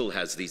he still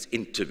has these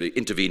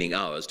intervening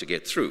hours to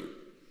get through.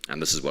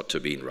 And this is what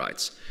Tobin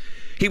writes.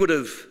 He would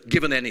have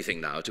given anything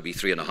now to be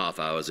 3.5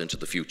 hours into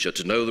the future,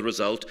 to know the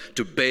result,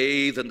 to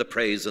bathe in the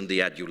praise and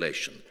the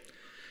adulation.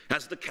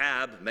 As the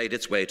cab made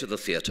its way to the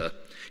theatre,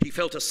 he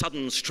felt a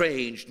sudden,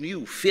 strange,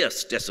 new,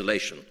 fierce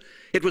desolation.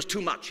 It was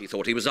too much, he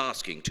thought. He was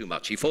asking too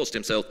much. He forced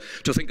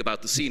himself to think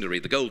about the scenery,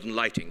 the golden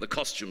lighting, the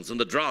costumes, and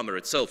the drama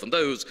itself, and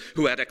those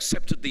who had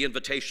accepted the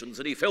invitations,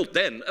 and he felt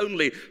then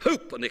only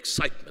hope and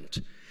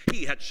excitement.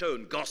 He had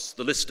shown Goss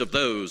the list of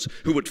those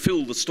who would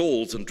fill the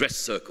stalls and dress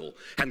circle,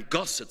 and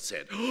Goss had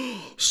said,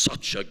 "Oh,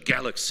 such a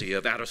galaxy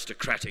of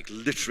aristocratic,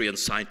 literary and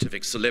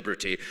scientific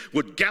celebrity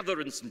would gather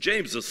in St.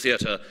 James's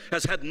Theatre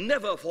as had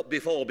never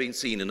before been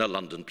seen in a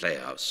London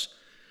playhouse.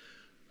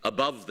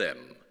 Above them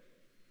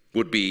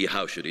would be,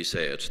 how should he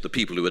say it, the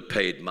people who had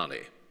paid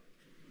money,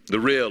 the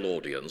real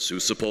audience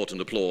whose support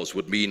and applause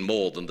would mean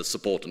more than the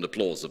support and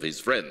applause of his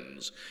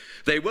friends.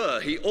 They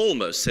were, he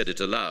almost said it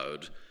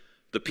aloud,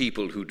 the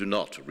people who do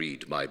not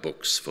read my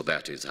books, for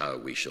that is how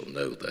we shall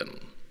know them.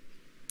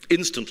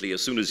 Instantly,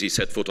 as soon as he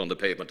set foot on the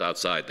pavement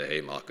outside the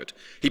Haymarket,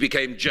 he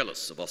became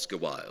jealous of Oscar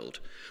Wilde.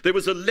 There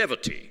was a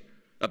levity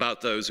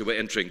about those who were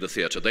entering the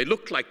theatre. They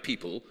looked like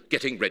people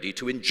getting ready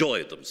to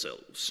enjoy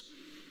themselves.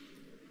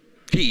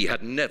 He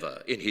had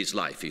never in his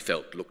life, he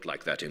felt, looked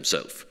like that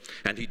himself.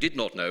 And he did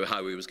not know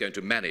how he was going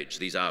to manage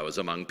these hours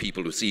among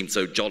people who seemed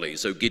so jolly,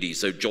 so giddy,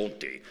 so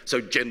jaunty, so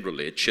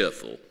generally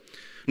cheerful.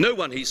 No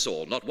one he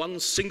saw, not one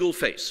single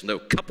face, no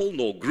couple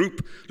nor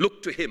group,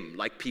 looked to him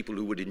like people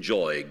who would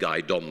enjoy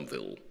Guy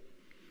Domville.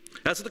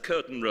 As the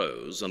curtain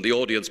rose and the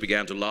audience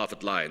began to laugh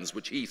at lines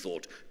which he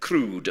thought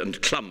crude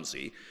and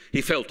clumsy,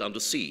 he felt under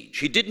siege.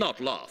 He did not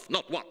laugh,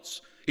 not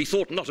once. He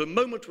thought not a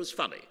moment was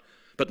funny,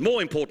 but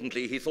more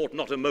importantly, he thought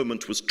not a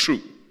moment was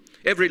true.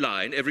 Every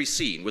line, every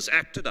scene was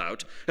acted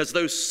out as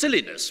though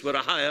silliness were a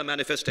higher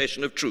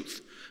manifestation of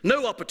truth.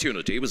 No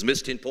opportunity was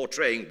missed in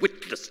portraying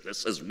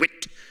witlessness as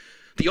wit.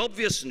 The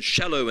obvious and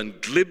shallow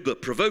and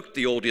glib provoked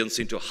the audience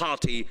into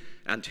hearty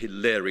and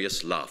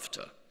hilarious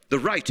laughter. The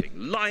writing,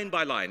 line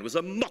by line, was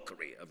a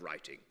mockery of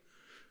writing,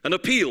 an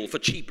appeal for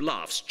cheap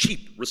laughs,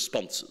 cheap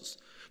responses.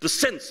 The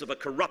sense of a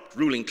corrupt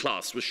ruling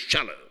class was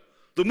shallow.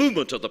 The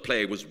movement of the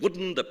play was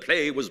wooden, the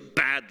play was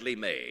badly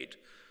made.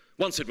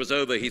 Once it was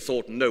over, he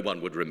thought no one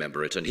would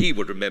remember it, and he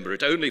would remember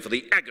it only for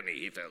the agony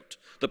he felt,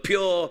 the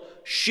pure,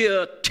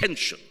 sheer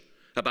tension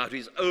about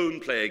his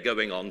own play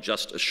going on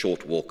just a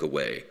short walk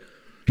away.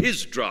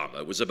 His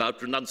drama was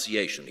about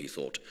renunciation, he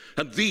thought,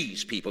 and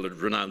these people had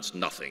renounced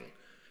nothing.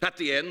 At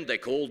the end, they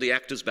called the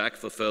actors back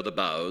for further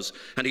bows,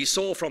 and he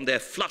saw from their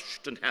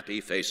flushed and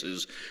happy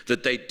faces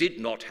that they did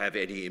not have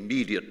any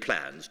immediate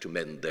plans to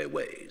mend their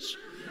ways.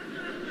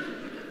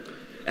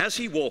 As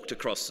he walked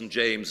across St.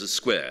 James's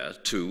Square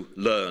to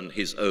learn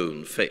his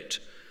own fate,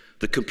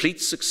 the complete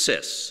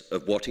success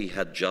of what he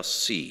had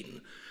just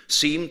seen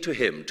seemed to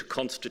him to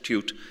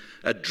constitute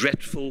a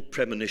dreadful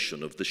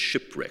premonition of the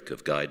shipwreck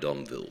of Guy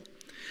Domville.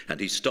 And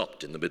he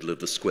stopped in the middle of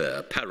the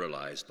square,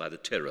 paralyzed by the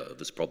terror of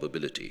this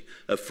probability,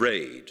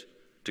 afraid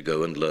to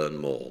go and learn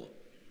more.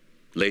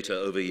 Later,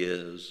 over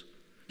years,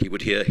 he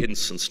would hear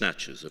hints and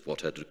snatches of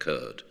what had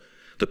occurred.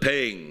 The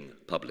paying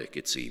public,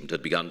 it seemed,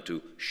 had begun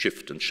to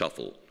shift and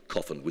shuffle,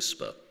 cough and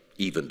whisper,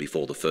 even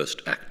before the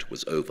first act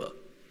was over.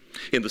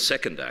 In the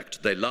second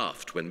act, they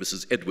laughed when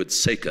Mrs. Edward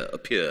Saker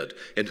appeared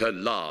in her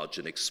large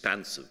and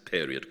expansive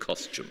period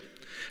costume.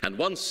 And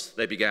once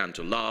they began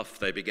to laugh,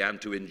 they began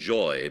to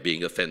enjoy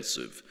being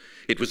offensive.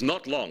 It was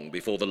not long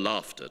before the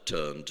laughter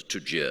turned to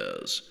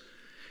jeers.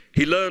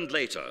 He learned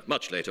later,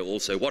 much later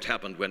also, what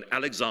happened when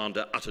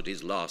Alexander uttered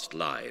his last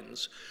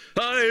lines.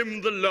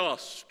 "I'm the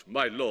last,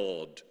 my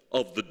lord,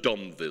 of the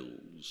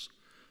Domvilles."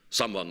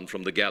 Someone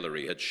from the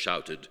gallery had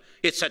shouted,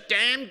 "It's a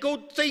damn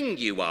good thing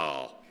you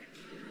are."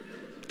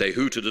 They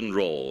hooted and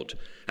roared,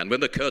 and when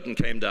the curtain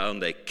came down,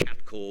 they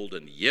catcalled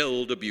and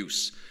yelled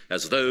abuse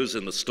as those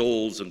in the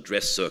stalls and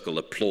dress circle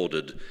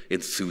applauded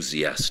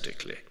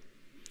enthusiastically.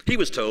 He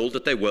was told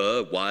that there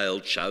were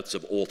wild shouts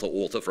of "author,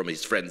 author" from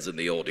his friends in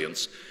the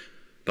audience,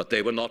 but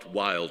they were not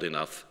wild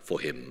enough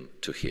for him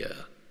to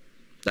hear.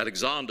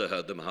 Alexander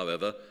heard them,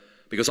 however,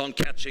 because on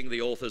catching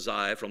the author's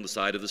eye from the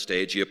side of the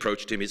stage, he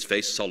approached him, his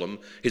face solemn,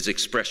 his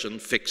expression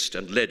fixed,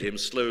 and led him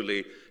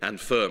slowly and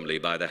firmly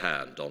by the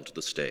hand onto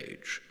the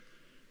stage.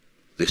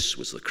 This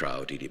was the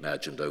crowd he'd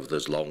imagined over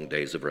those long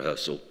days of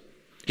rehearsal.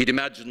 He'd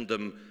imagined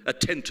them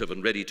attentive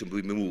and ready to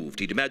be moved.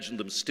 He'd imagined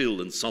them still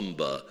and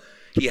somber.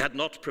 He had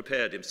not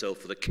prepared himself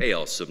for the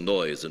chaos of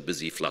noise and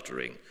busy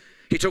fluttering.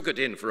 He took it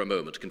in for a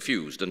moment,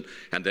 confused, and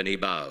then he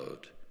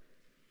bowed.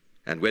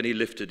 And when he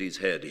lifted his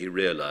head, he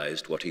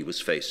realized what he was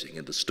facing.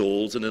 In the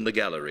stalls and in the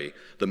gallery,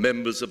 the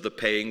members of the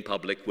paying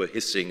public were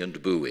hissing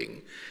and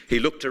booing. He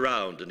looked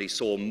around and he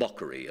saw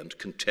mockery and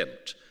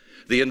contempt.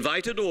 The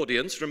invited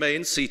audience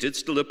remained seated,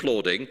 still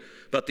applauding,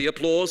 but the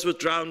applause was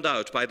drowned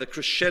out by the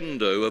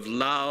crescendo of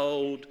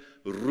loud,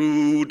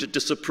 rude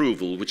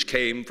disapproval which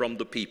came from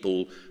the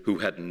people who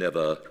had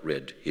never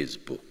read his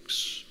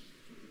books.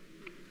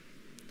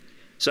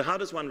 So how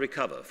does one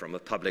recover from a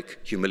public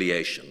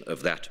humiliation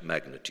of that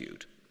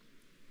magnitude?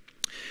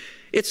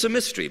 It's a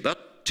mystery,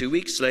 but 2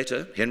 weeks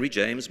later, Henry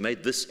James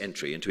made this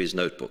entry into his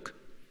notebook.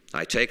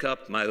 "I take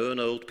up my own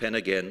old pen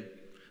again,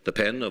 the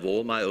pen of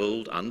all my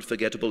old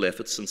unforgettable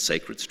efforts and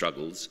sacred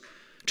struggles.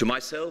 To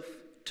myself,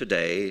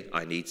 today,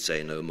 I need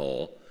say no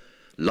more.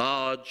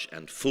 Large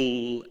and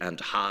full and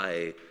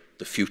high,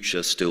 the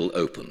future still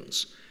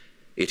opens.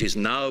 It is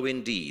now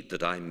indeed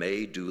that I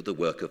may do the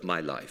work of my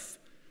life,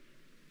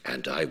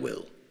 and I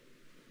will."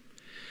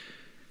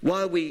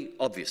 While we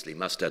obviously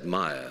must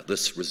admire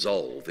this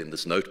resolve in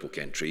this notebook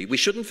entry, we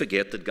shouldn't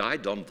forget that Guy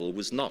Domville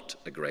was not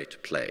a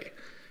great play,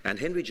 and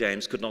Henry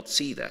James could not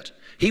see that.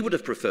 He would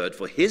have preferred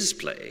for his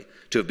play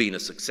to have been a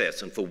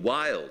success and for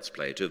Wilde's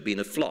play to have been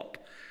a flop.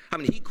 I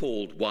mean, he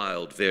called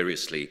Wilde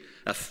variously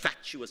a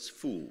fatuous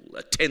fool,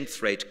 a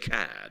 10th-rate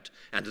cad,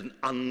 and an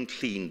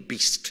unclean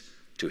beast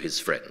to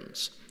his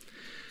friends.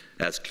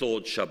 As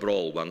Claude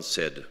Chabrol once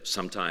said,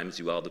 sometimes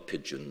you are the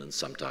pigeon and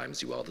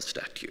sometimes you are the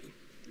statue.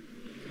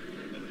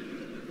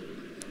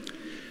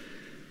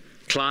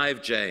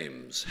 Clive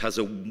James has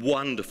a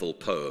wonderful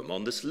poem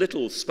on this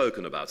little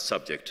spoken about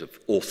subject of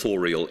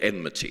authorial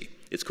enmity.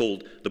 It's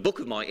called "The Book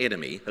of My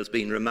Enemy Has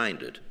Been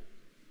Reminded."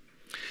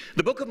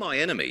 The book of my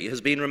enemy has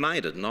been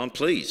reminded, and I'm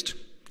pleased.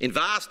 In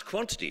vast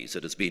quantities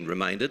it has been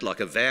reminded, like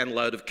a van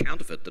load of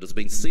counterfeit that has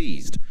been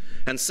seized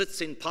and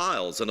sits in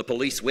piles in a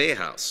police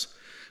warehouse.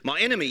 My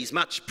enemy's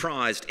much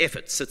prized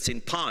effort sits in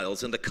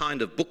piles in the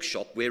kind of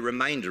bookshop where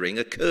remaindering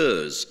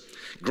occurs.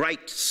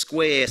 Great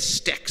square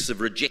stacks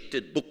of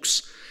rejected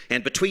books,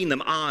 and between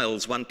them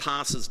aisles one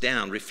passes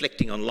down,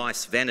 reflecting on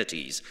life's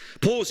vanities,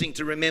 pausing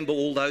to remember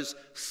all those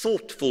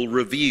thoughtful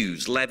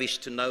reviews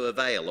lavished to no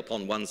avail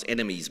upon one's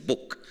enemy's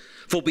book.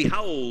 For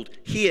behold,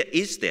 here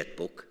is that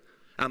book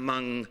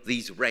among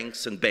these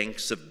ranks and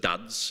banks of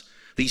duds,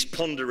 these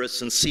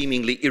ponderous and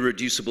seemingly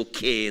irreducible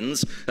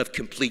cairns of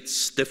complete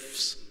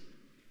stiffs.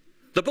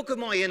 The book of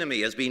my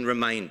enemy has been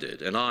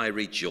reminded, and I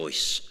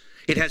rejoice.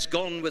 It has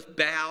gone with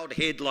bowed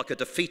head like a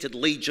defeated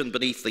legion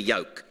beneath the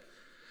yoke.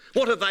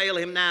 What avail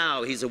him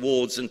now his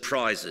awards and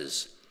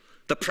prizes?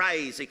 The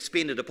praise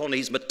expended upon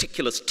his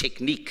meticulous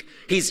technique,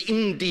 his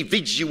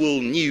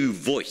individual new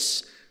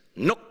voice,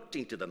 knocked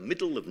into the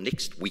middle of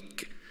next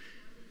week.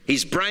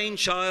 His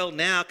brainchild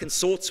now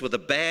consorts with the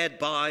bad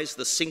buys,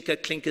 the sinker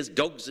clinkers,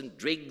 dogs and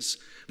dregs,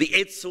 the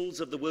Edsels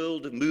of the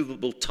world of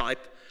movable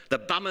type, the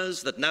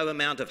bummers that no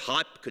amount of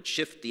hype could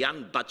shift, the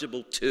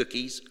unbudgeable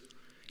turkeys.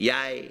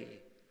 Yea,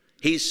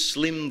 his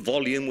slim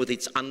volume with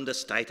its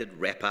understated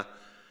wrapper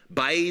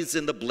bathes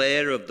in the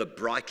blare of the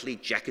brightly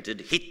jacketed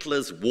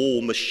Hitler's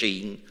war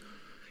machine.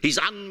 His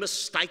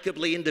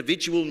unmistakably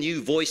individual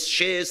new voice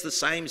shares the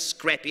same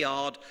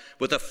scrapyard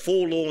with the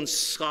forlorn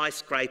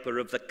skyscraper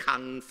of the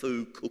Kung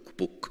Fu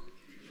cookbook.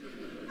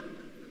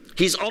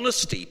 His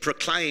honesty,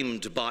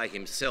 proclaimed by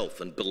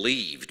himself and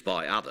believed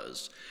by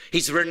others,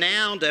 his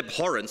renowned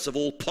abhorrence of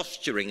all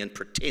posturing and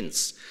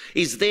pretense,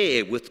 is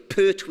there with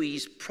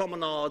Pertwee's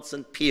promenades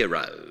and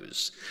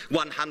pierrots,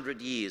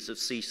 100 years of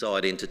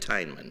seaside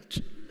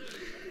entertainment.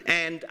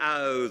 And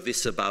oh,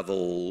 this above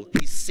all,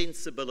 his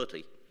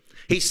sensibility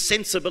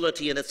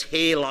in its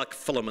hair-like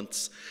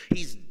filaments,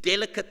 his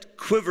delicate,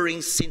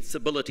 quivering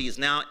sensibility is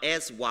now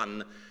as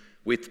one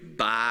with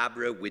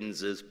Barbara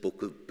Windsor's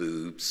Book of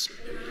Boobs.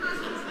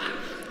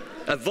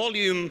 A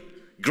volume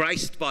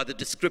graced by the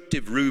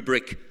descriptive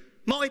rubric,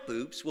 "My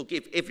boobs will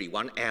give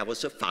everyone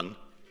hours of fun."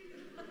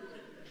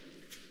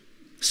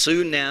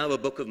 Soon now a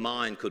book of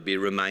mine could be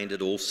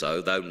remainded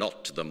also, though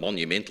not to the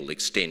monumental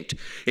extent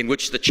in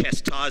which the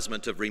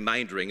chastisement of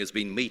remaindering has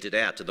been meted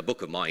out to the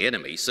book of my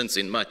enemy, since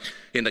in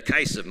the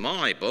case of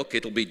my book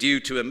it'll be due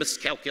to a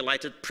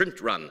miscalculated print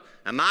run,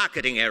 a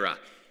marketing error,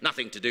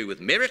 nothing to do with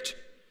merit.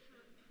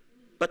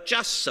 But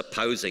just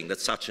supposing that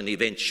such an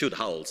event should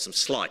hold some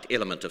slight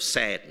element of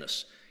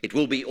sadness, it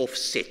will be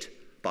offset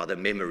by the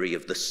memory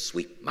of this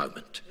sweet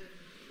moment.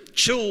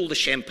 Chill the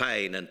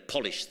champagne and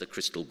polish the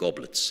crystal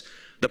goblets.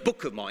 The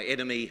book of my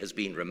enemy has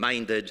been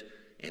remainded,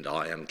 and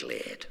I am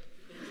glad.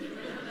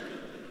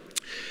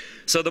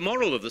 So the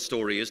moral of the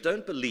story is,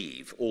 don't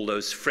believe all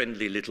those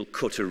friendly little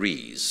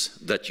coteries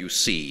that you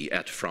see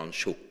at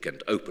Franschhoek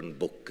and Open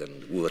Book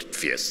and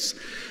Woordfeest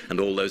and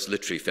all those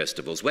literary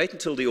festivals. Wait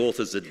until the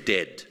authors are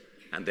dead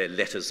and their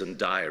letters and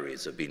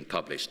diaries have been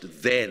published.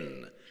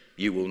 Then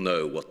you will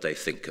know what they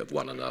think of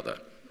one another.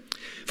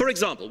 For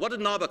example, what did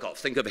Nabokov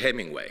think of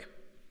Hemingway?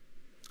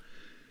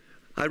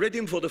 I read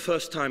him for the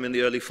first time in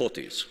the early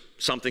 40s,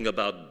 something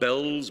about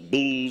bells,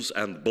 bulls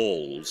and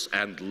balls,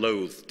 and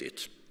loathed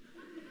it.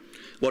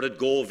 What did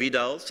Gore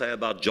Vidal say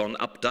about John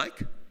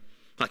Updike?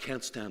 I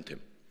can't stand him.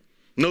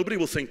 Nobody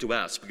will think to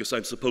ask because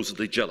I'm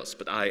supposedly jealous,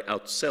 but I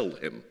outsell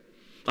him.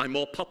 I'm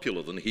more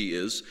popular than he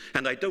is,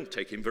 and I don't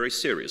take him very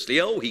seriously.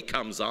 Oh, he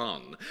comes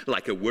on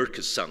like a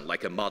worker's son,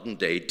 like a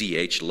modern-day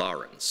D.H.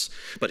 Lawrence.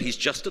 But he's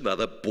just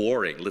another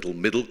boring little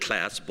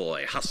middle-class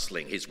boy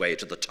hustling his way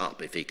to the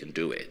top if he can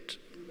do it.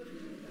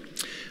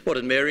 What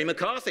did Mary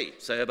McCarthy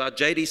say about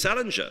J.D.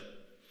 Salinger?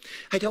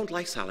 I don't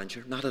like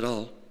Salinger, not at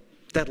all.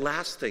 That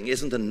last thing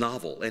isn't a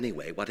novel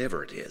anyway,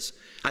 whatever it is.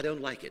 I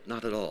don't like it,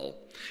 not at all.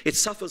 It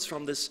suffers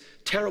from this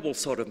terrible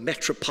sort of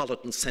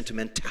metropolitan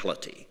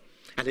sentimentality.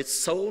 And it's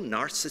so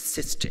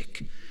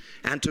narcissistic.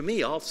 And to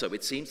me also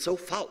it seems so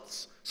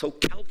false, so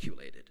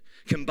calculated,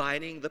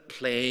 combining the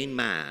plain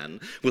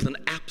man with an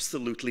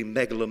absolutely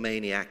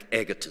megalomaniac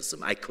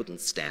egotism. I couldn't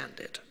stand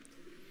it.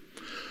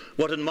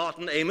 What did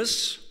Martin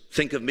Amis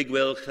think of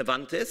Miguel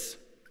Cervantes?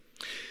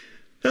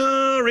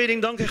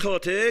 Reading Don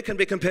Quixote can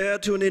be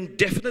compared to an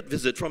indefinite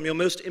visit from your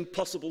most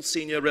impossible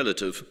senior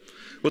relative,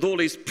 with all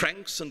his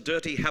pranks and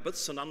dirty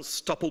habits and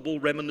unstoppable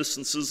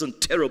reminiscences and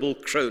terrible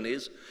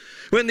cronies.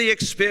 When the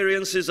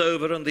experience is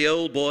over and the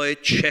old boy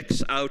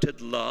checks out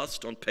at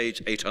last on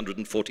page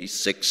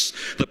 846,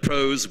 the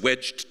prose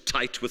wedged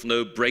tight with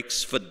no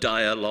breaks for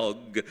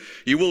dialogue,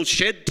 you will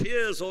shed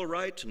tears, all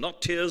right,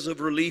 not tears of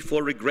relief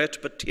or regret,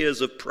 but tears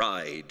of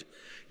pride.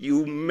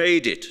 You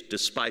made it,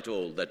 despite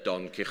all that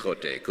Don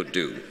Quixote could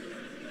do.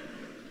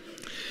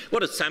 What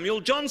did Samuel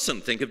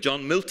Johnson think of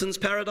John Milton's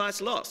Paradise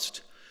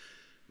Lost?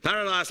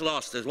 Paradise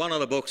Lost is one of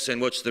the books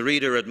in which the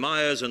reader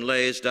admires and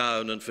lays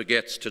down and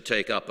forgets to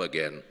take up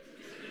again.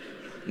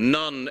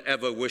 None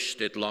ever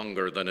wished it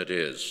longer than it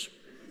is.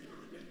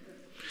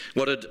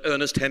 What did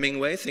Ernest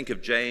Hemingway think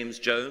of James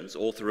Jones,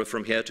 author of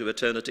From Here to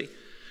Eternity?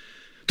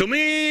 To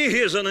me, he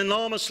is an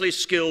enormously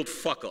skilled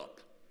fuck-up.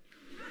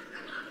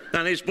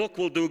 And his book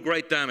will do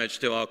great damage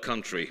to our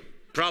country.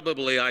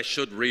 Probably I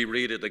should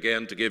reread it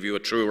again to give you a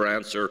truer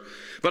answer,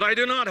 but I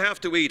do not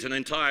have to eat an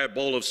entire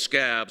bowl of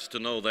scabs to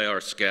know they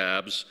are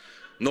scabs,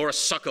 nor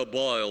suck a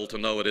boil to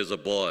know it is a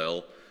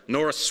boil,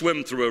 nor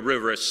swim through a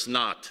river of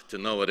snot to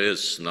know it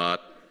is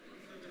snot.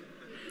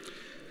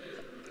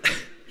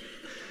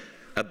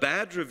 A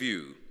bad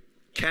review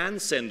can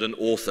send an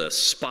author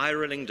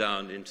spiraling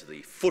down into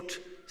the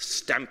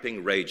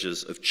foot-stamping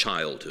rages of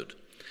childhood.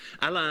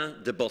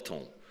 Alain de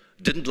Botton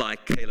didn't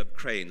like Caleb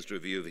Crane's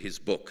review of his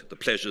book, The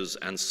Pleasures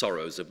and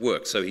Sorrows of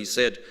Work. So he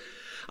said,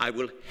 I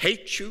will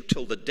hate you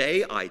till the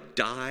day I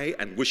die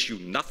and wish you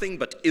nothing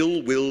but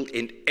ill will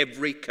in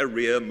every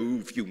career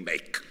move you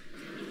make.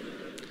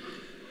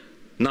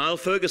 Niall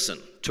Ferguson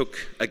took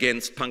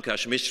against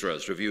Pankaj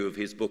Mishra's review of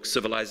his book,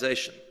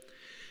 Civilization.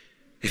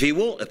 If he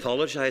won't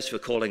apologize for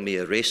calling me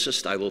a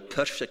racist, I will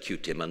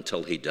persecute him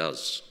until he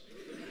does.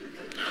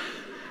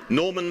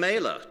 Norman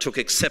Mailer took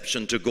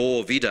exception to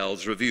Gore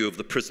Vidal's review of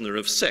The Prisoner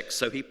of Sex,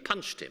 so he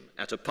punched him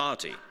at a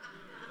party.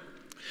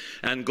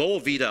 And Gore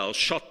Vidal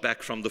shot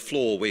back from the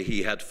floor where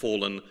he had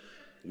fallen,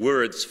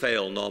 words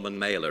fail Norman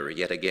Mailer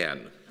yet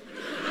again.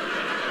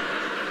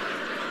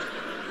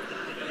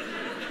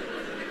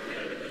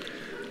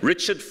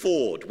 Richard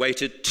Ford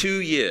waited 2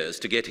 years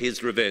to get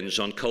his revenge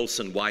on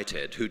Colson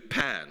Whitehead, who'd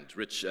panned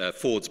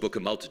Ford's book A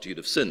Multitude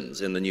of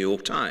Sins in the New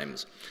York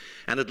Times.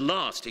 And at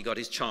last he got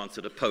his chance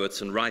at a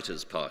poets and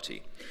writers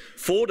party.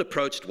 Ford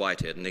approached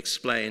Whitehead and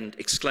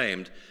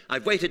exclaimed,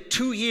 I've waited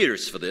 2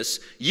 years for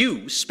this,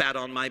 you spat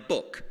on my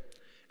book.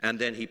 And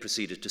then he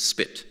proceeded to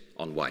spit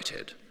on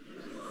Whitehead,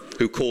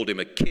 who called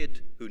him a kid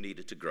who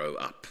needed to grow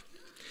up.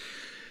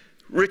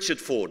 Richard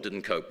Ford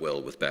didn't cope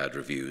well with bad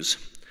reviews.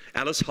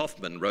 Alice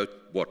Hoffman wrote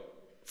what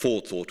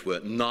Ford thought were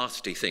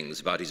nasty things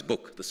about his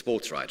book, The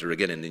Sports Writer,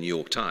 again in the New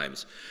York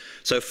Times.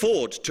 So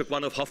Ford took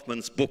one of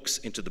Hoffman's books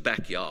into the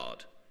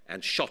backyard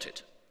and shot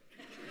it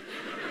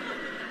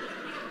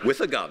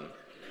with a gun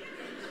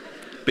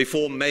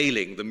before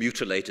mailing the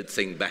mutilated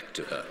thing back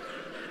to her.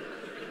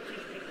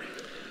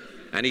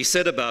 And he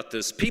said about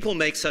this, people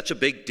make such a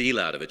big deal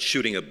out of it,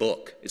 shooting a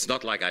book. It's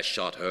not like I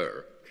shot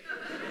her.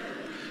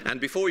 And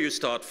before you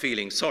start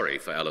feeling sorry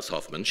for Alice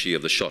Hoffman, she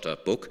of the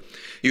shot-up book,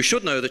 you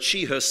should know that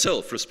she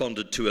herself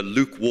responded to a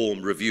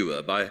lukewarm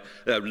review by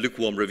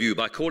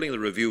calling the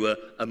reviewer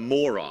a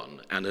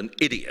moron and an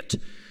idiot,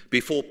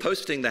 before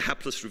posting the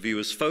hapless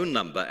reviewer's phone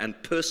number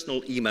and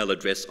personal email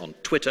address on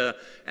Twitter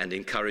and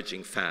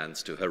encouraging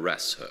fans to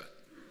harass her.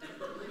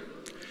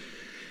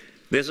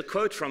 There's a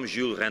quote from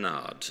Jules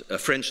Renard, a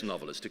French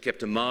novelist who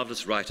kept a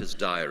marvelous writer's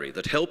diary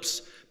that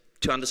helps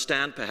to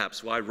understand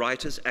perhaps why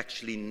writers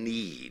actually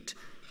need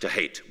to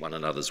hate one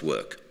another's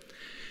work.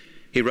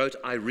 He wrote,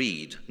 I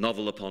read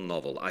novel upon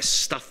novel. I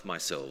stuff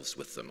myself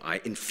with them. I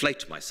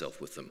inflate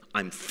myself with them.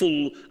 I'm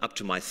full up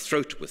to my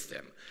throat with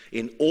them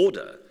in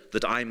order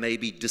that I may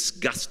be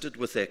disgusted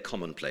with their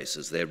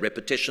commonplaces, their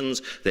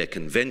repetitions, their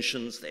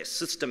conventions, their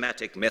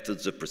systematic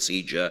methods of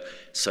procedure,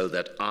 so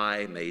that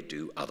I may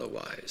do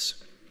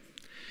otherwise.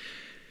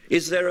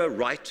 Is there a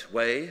right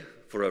way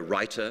for a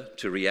writer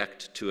to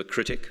react to a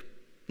critic?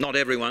 Not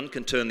everyone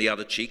can turn the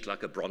other cheek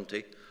like a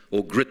Bronte,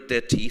 or grit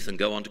their teeth and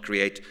go on to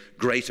create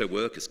greater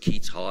work as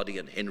Keats, Hardy,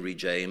 and Henry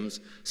James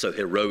so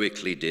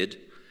heroically did.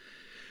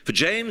 For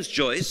James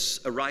Joyce,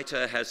 a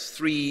writer has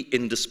three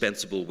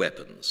indispensable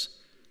weapons: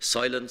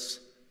 silence,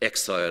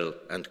 exile,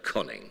 and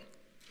conning.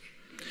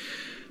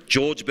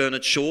 George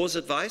Bernard Shaw's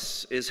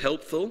advice is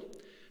helpful.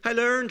 I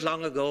learned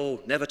long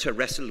ago never to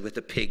wrestle with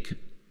a pig.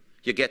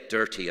 You get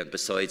dirty, and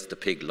besides, the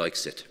pig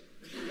likes it.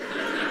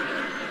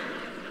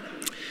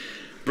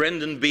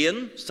 Brendan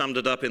Behan summed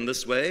it up in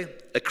this way: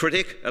 a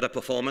critic at a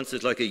performance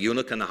is like a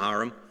eunuch in a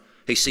harem.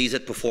 He sees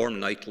it performed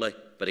nightly,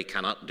 but he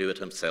cannot do it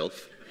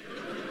himself.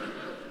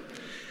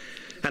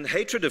 And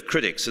hatred of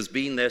critics has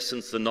been there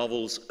since the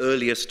novel's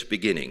earliest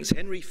beginnings.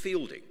 Henry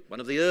Fielding, one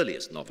of the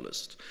earliest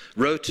novelists,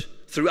 wrote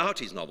throughout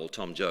his novel,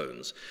 Tom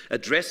Jones,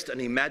 addressed an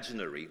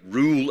imaginary,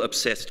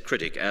 rule-obsessed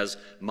critic as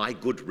my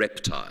good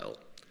reptile.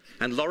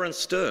 And Lawrence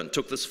Sterne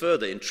took this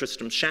further in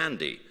Tristram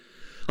Shandy.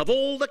 Of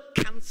all the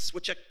cants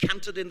which are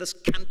canted in this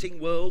canting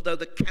world, though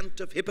the cant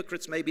of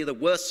hypocrites may be the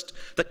worst,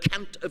 the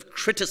cant of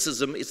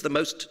criticism is the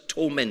most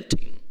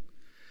tormenting.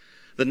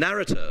 The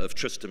narrator of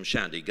Tristram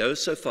Shandy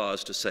goes so far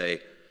as to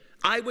say,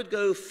 I would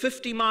go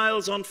 50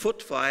 miles on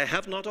foot, for I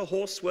have not a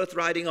horse worth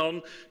riding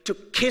on, to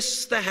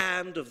kiss the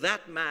hand of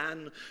that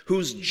man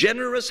whose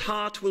generous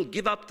heart will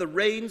give up the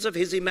reins of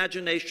his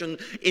imagination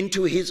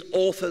into his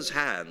author's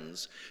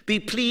hands. Be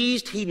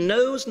pleased he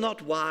knows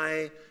not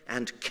why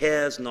and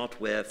cares not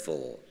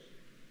wherefore.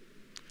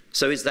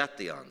 So is that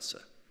the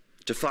answer?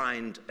 To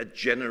find a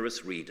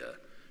generous reader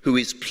who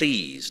is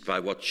pleased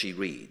by what she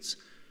reads,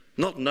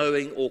 not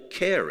knowing or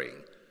caring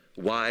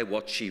why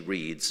what she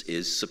reads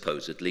is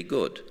supposedly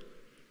good.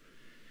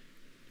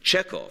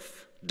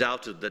 Chekhov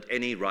doubted that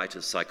any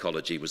writer's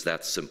psychology was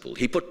that simple.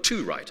 He put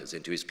two writers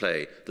into his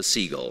play, The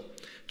Seagull.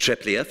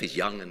 Trepliev is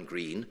young and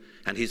green,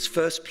 and his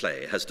first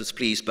play has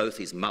displeased both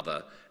his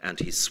mother and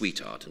his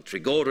sweetheart, and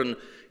Trigorin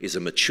is a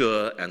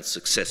mature and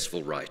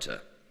successful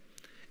writer.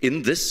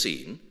 In this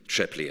scene,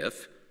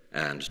 Trepliev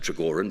and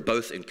Trigorin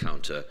both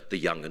encounter the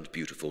young and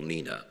beautiful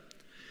Nina.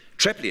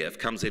 Trepliev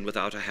comes in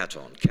without a hat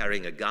on,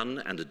 carrying a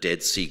gun and a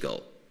dead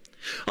seagull.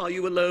 "Are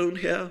you alone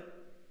here?"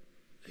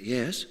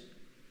 "Yes."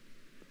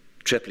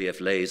 Trepliev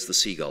lays the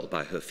seagull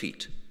by her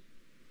feet.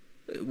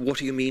 "What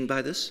do you mean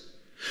by this?"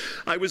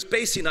 "I was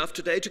base enough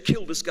today to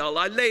kill this gull.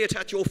 I lay it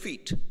at your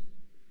feet."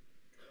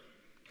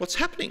 "What's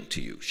happening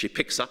to you?" She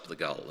picks up the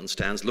gull and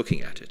stands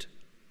looking at it.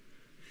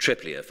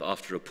 Trepliev,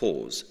 after a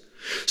pause,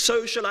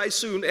 "So shall I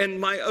soon end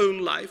my own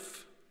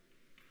life?"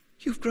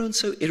 "You've grown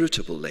so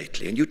irritable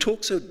lately, and you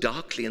talk so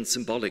darkly and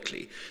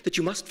symbolically, that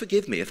you must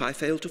forgive me if I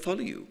fail to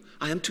follow you.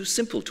 I am too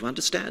simple to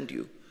understand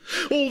you."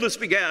 "All this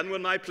began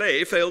when my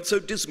play failed so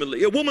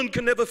dismally. A woman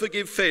can never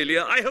forgive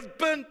failure. I have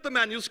burnt the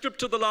manuscript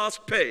to the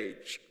last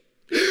page.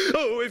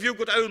 Oh, if you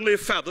could only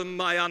fathom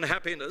my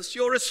unhappiness.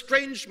 Your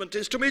estrangement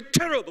is to me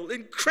terrible,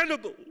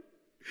 incredible.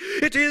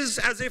 It is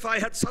as if I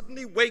had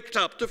suddenly waked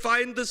up to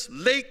find this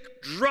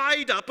lake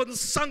dried up and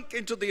sunk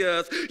into the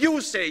earth.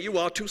 You say you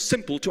are too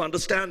simple to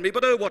understand me,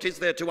 but oh, what is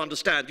there to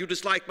understand? You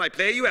dislike my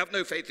play, you have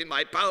no faith in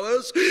my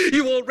powers,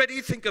 you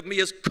already think of me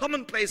as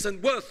commonplace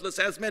and worthless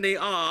as many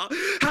are.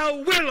 How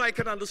well I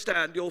can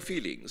understand your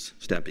feelings,"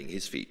 stamping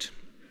his feet.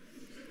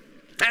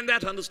 "And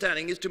that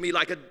understanding is to me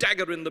like a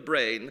dagger in the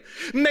brain.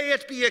 May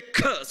it be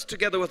accursed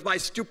together with my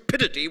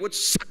stupidity, which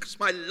sucks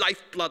my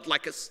lifeblood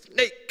like a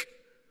snake."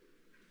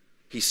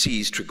 He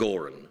sees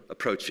Trigorin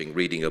approaching,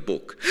 reading a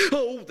book.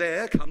 "Oh,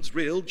 there comes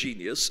real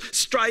genius,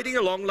 striding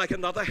along like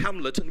another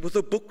Hamlet, and with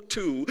a book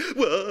too.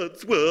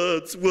 Words,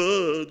 words,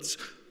 words.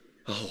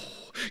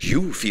 Oh,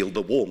 you feel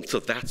the warmth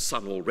of that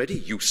sun already.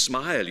 You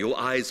smile, your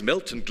eyes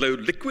melt and glow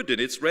liquid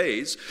in its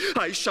rays.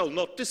 I shall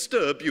not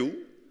disturb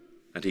you."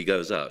 And he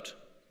goes out.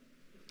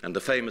 And the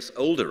famous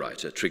older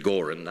writer,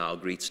 Trigorin, now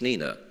greets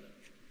Nina.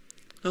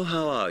 "Oh,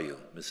 how are you,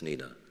 Miss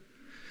Nina?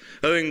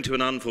 Owing to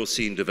an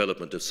unforeseen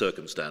development of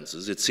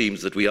circumstances, it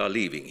seems that we are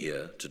leaving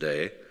here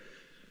today.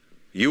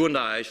 You and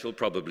I shall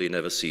probably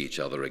never see each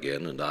other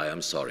again, and I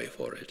am sorry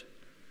for it.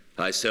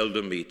 I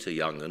seldom meet a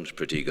young and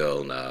pretty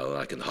girl now.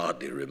 I can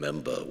hardly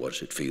remember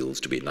what it feels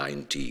to be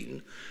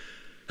 19.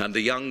 And the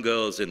young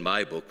girls in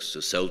my books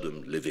are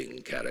seldom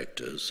living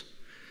characters.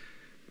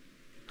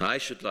 I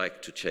should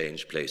like to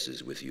change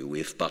places with you,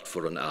 if but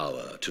for an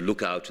hour, to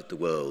look out at the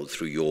world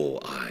through your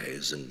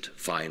eyes and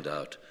find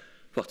out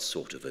what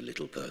sort of a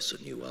little person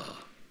you are.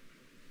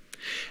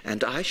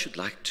 And I should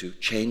like to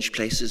change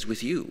places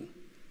with you."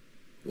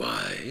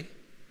 "Why?"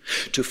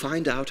 "To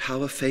find out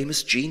how a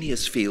famous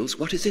genius feels.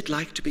 What is it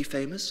like to be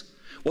famous?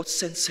 What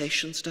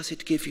sensations does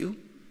it give you?"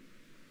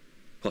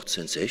 "What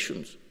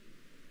sensations?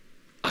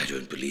 I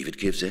don't believe it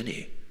gives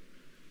any.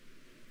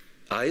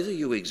 Either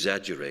you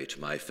exaggerate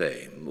my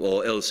fame,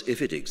 or else,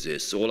 if it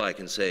exists, all I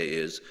can say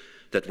is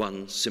that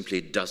one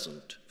simply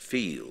doesn't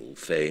feel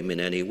fame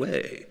in any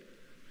way.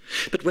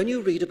 But when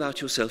you read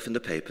about yourself in the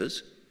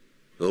papers,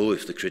 oh,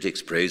 if the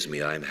critics praise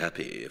me, I am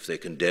happy. If they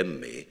condemn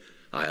me,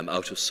 I am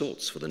out of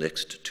sorts for the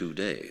next 2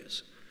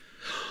 days.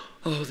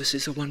 Oh, this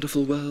is a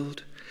wonderful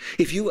world.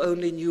 If you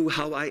only knew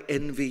how I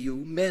envy you.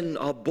 Men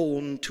are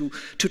born to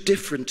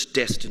different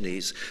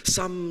destinies.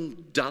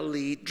 Some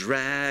dully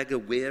drag a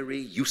weary,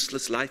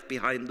 useless life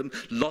behind them,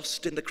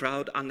 lost in the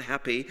crowd,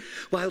 unhappy,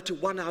 while to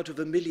 1 out of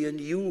 1,000,000,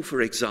 you,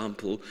 for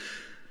example,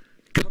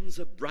 comes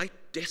a bright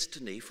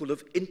destiny full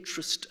of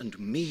interest and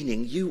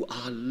meaning. You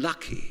are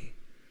lucky."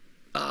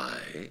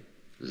 "I?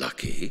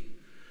 Lucky?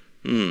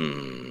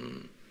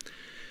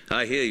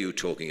 I hear you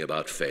talking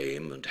about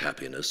fame and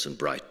happiness and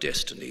bright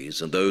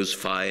destinies, and those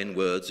fine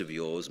words of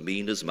yours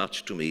mean as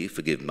much to me,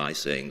 forgive my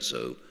saying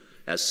so,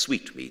 as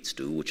sweetmeats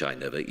do, which I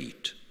never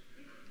eat.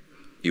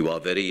 You are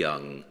very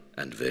young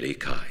and very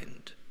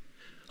kind."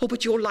 "Oh,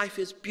 but your life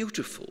is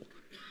beautiful."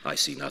 "I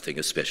see nothing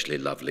especially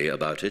lovely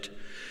about it.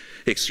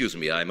 Excuse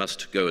me, I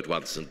must go at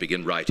once and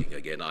begin writing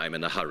again. I am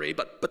in a hurry,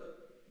 but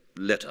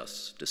let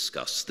us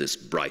discuss this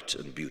bright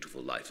and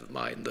beautiful life of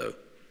mine, though.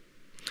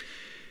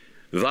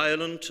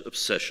 Violent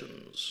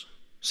obsessions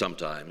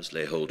sometimes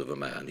lay hold of a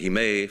man. He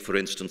may, for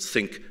instance,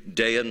 think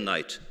day and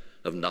night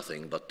of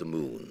nothing but the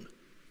moon.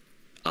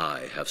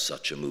 I have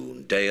such a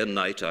moon. Day and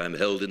night I am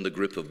held in the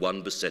grip of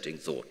one besetting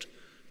thought,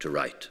 to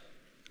write,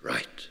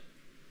 write,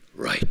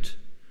 write.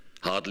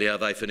 Hardly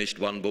have I finished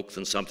one book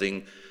than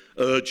something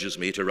urges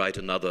me to write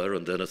another,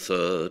 and then a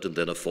third, and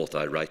then a fourth.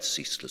 I write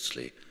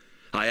ceaselessly.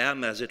 I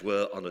am, as it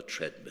were, on a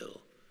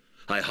treadmill.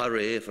 I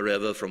hurry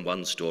forever from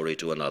one story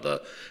to another,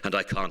 and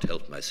I can't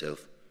help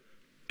myself.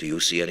 Do you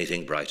see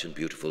anything bright and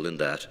beautiful in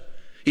that?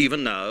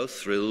 Even now,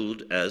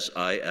 thrilled as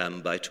I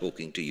am by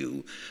talking to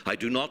you, I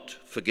do not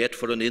forget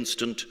for an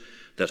instant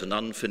that an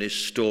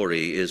unfinished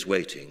story is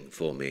waiting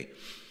for me.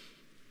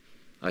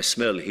 I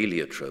smell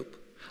heliotrope.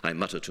 I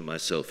mutter to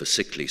myself, a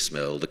sickly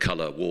smell, the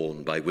colour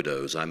worn by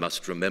widows. I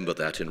must remember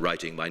that in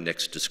writing my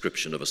next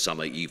description of a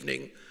summer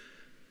evening.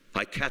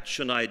 I catch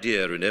an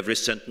idea in every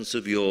sentence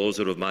of yours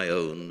or of my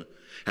own,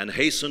 and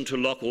hasten to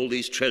lock all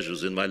these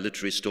treasures in my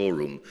literary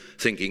storeroom,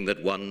 thinking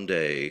that one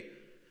day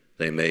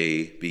they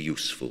may be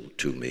useful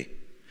to me.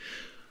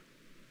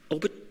 Oh,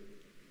 but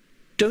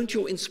don't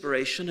your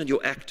inspiration and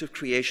your act of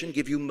creation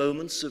give you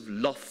moments of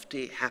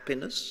lofty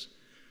happiness?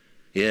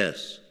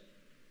 Yes.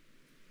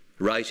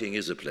 Writing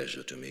is a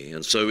pleasure to me,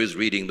 and so is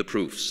reading the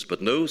proofs,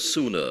 but no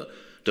sooner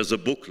does a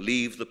book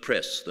leave the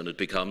press than it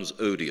becomes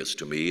odious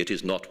to me. It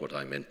is not what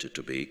I meant it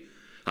to be.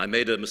 I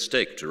made a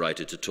mistake to write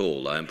it at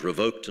all. I am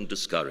provoked and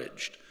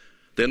discouraged.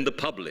 Then the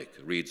public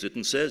reads it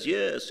and says,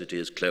 yes, it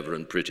is clever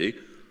and pretty,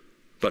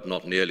 but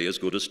not nearly as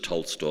good as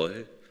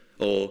Tolstoy.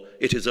 Or,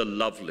 it is a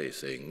lovely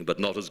thing, but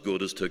not as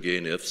good as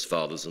Turgenev's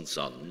Fathers and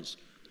Sons.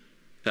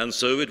 And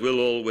so it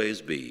will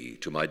always be.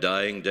 To my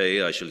dying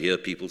day, I shall hear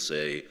people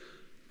say,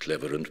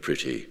 clever and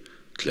pretty,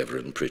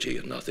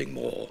 and nothing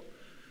more.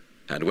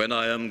 And when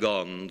I am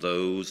gone,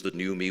 those that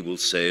knew me will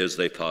say as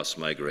they pass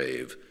my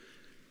grave,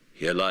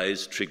 here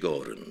lies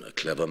Trigorin, a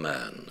clever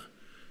man,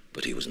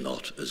 but he was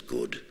not as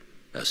good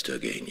as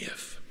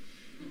Turgenev.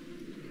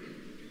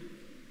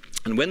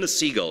 And when the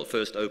Seagull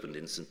first opened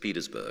in St.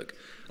 Petersburg,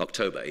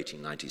 October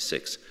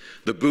 1896,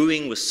 the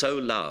booing was so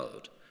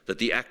loud that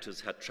the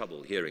actors had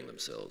trouble hearing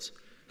themselves.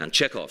 And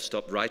Chekhov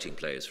stopped writing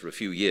plays for a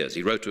few years.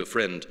 He wrote to a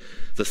friend,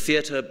 the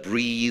theatre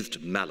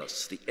breathed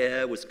malice. The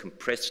air was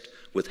compressed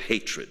with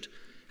hatred.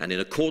 And in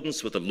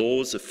accordance with the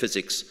laws of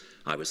physics,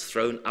 I was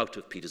thrown out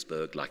of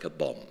Petersburg like a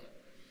bomb.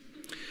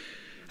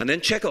 And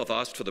then Chekhov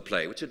asked for the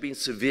play, which had been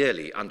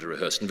severely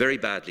under-rehearsed and very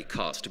badly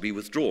cast, to be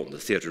withdrawn. The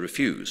theatre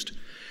refused.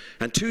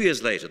 And 2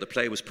 years later, the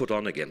play was put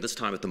on again, this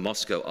time at the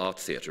Moscow Art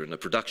Theatre, in a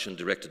production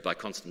directed by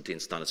Konstantin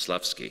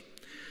Stanislavski.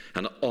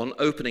 And on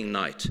opening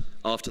night,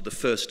 after the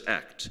first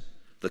act,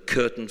 the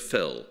curtain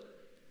fell,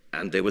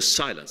 and there was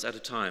silence at a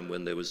time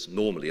when there was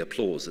normally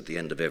applause at the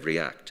end of every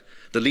act.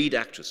 The lead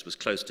actress was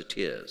close to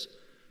tears,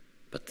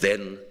 but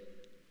then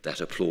that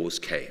applause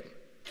came,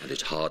 and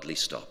it hardly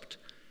stopped.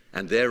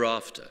 And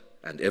thereafter,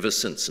 and ever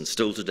since, and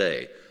still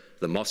today,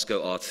 the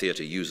Moscow Art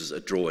Theatre uses a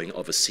drawing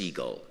of a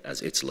seagull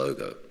as its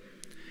logo.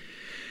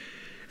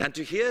 And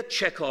to hear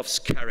Chekhov's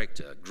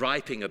character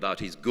griping about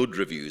his good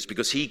reviews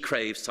because he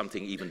craves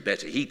something even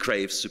better, he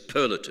craves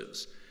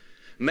superlatives,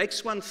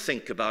 makes one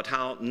think about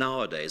how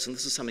nowadays, and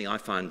this is something I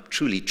find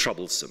truly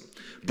troublesome,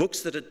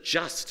 books that are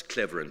just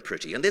clever and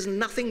pretty, and there's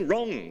nothing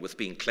wrong with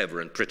being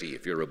clever and pretty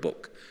if you're a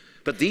book,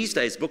 but these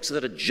days books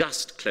that are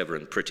just clever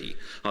and pretty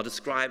are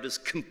described as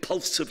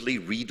compulsively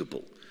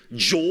readable,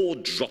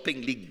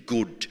 jaw-droppingly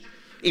good,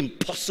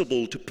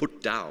 impossible to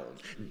put down,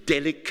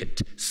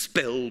 delicate,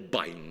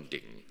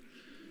 spellbinding.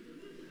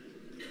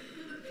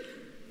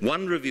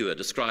 One reviewer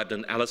described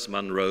an Alice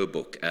Munro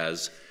book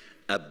as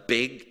a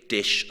big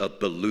dish of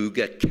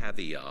beluga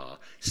caviar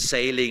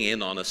sailing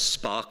in on a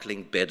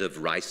sparkling bed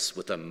of rice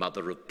with a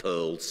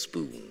mother-of-pearl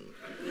spoon.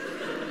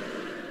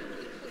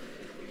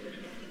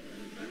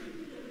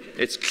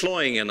 It's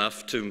cloying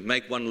enough to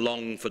make one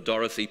long for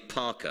Dorothy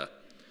Parker.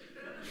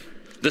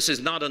 This is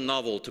not a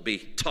novel to be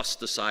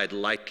tossed aside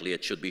lightly.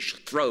 It should be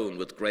thrown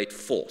with great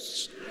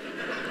force.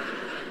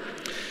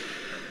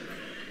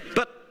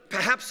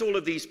 Perhaps all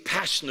of these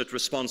passionate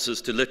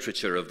responses to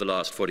literature of the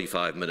last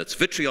 45 minutes,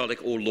 vitriolic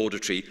or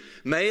laudatory,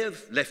 may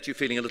have left you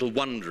feeling a little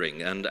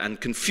wondering and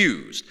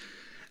confused.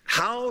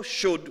 How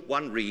should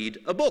one read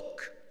a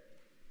book?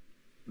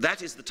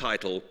 That is the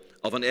title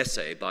of an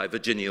essay by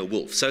Virginia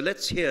Woolf. So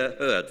let's hear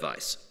her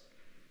advice.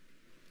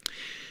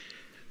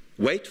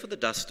 Wait for the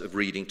dust of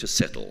reading to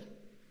settle,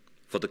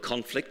 for the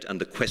conflict and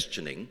the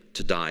questioning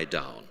to die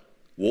down.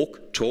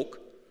 Walk, talk,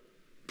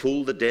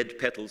 pull the dead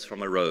petals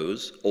from a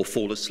rose, or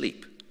fall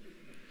asleep.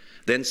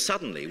 Then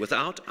suddenly,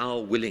 without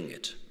our willing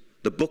it,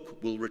 the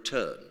book will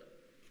return,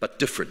 but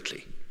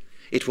differently.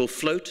 It will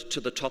float to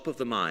the top of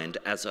the mind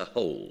as a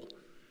whole.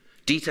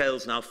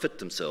 Details now fit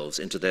themselves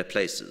into their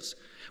places.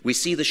 We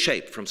see the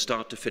shape from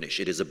start to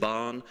finish. It is a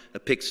barn, a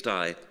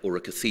pigsty, or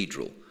a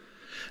cathedral.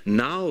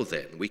 Now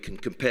then, we can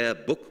compare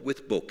book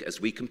with book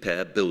as we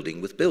compare building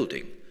with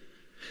building.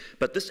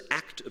 But this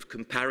act of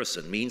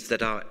comparison means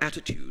that our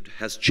attitude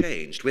has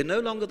changed. We're no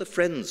longer the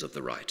friends of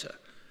the writer.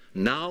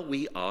 Now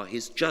we are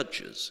his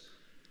judges.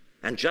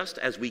 And just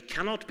as we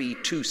cannot be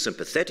too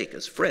sympathetic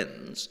as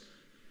friends,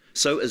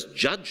 so as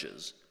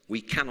judges,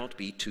 we cannot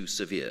be too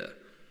severe.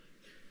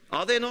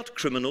 Are there not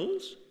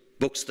criminals,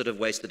 books that have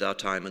wasted our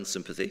time and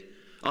sympathy?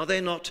 Are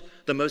they not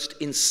the most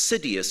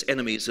insidious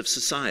enemies of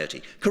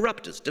society?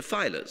 Corrupters,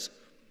 defilers,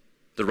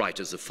 the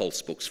writers of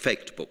false books,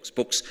 faked books,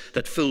 books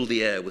that fill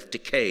the air with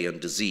decay and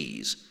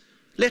disease.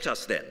 Let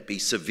us then be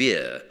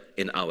severe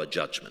in our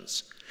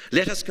judgments.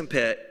 Let us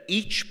compare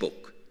each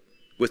book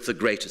with the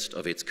greatest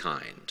of its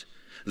kind.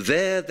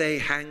 There they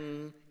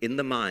hang in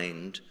the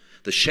mind,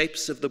 the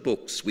shapes of the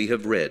books we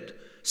have read,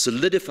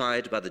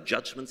 solidified by the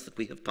judgments that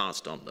we have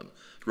passed on them.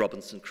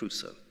 Robinson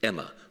Crusoe,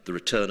 Emma, The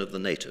Return of the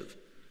Native.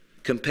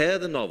 Compare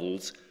the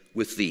novels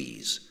with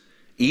these.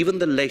 Even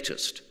the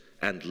latest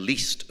and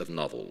least of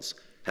novels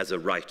has a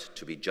right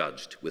to be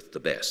judged with the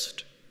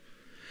best.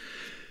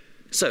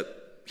 So,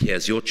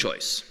 here's your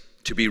choice.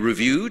 To be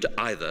reviewed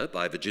either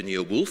by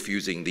Virginia Woolf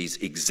using these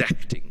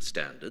exacting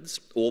standards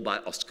or by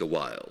Oscar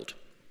Wilde.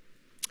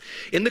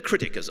 In The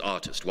Critic as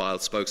artist,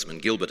 Wilde's spokesman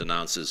Gilbert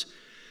announces,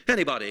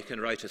 anybody can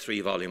write a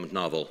 3-volume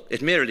novel.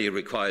 It merely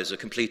requires a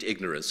complete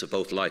ignorance of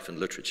both life and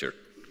literature.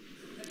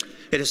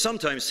 It is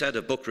sometimes said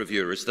of book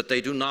reviewers that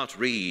they do not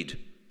read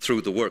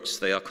through the works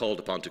they are called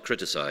upon to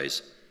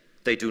criticize.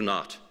 They do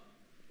not,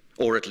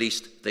 or at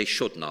least they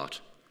should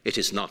not. It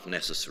is not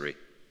necessary.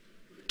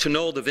 To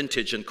know the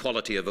vintage and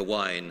quality of a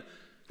wine,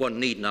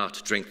 one need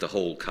not drink the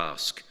whole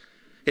cask.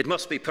 It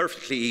must be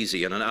perfectly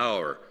easy in an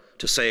hour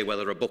to say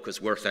whether a book is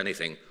worth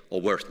anything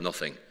or worth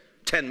nothing.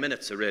 10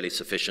 minutes are really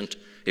sufficient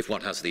if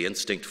one has the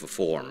instinct for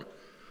form.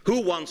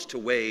 Who wants to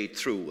wade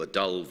through a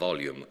dull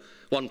volume?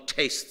 One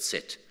tastes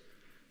it,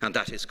 and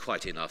that is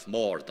quite enough,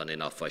 more than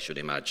enough, I should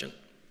imagine.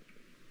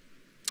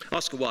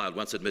 Oscar Wilde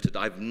once admitted,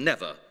 I've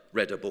never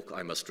read a book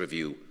I must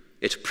review.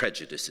 It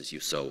prejudices you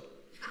so.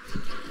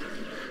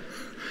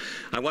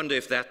 I wonder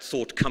if that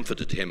thought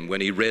comforted him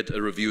when he read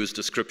a reviewer's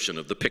description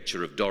of The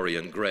Picture of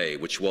Dorian Gray,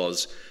 which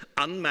was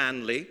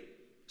unmanly,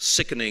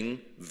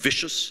 sickening,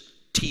 vicious,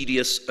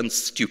 tedious, and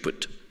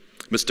stupid.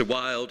 Mr.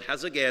 Wilde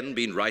has again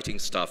been writing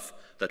stuff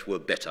that were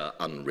better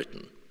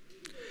unwritten.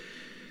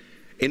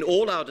 In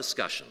all our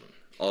discussion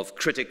of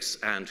critics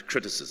and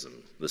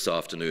criticism this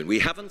afternoon, we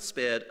haven't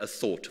spared a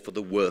thought for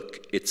the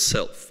work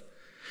itself.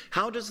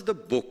 How does the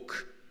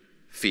book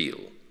feel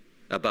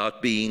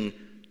about being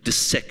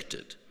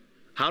dissected?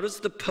 How does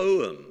the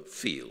poem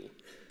feel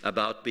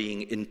about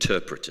being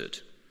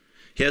interpreted?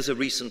 Here's a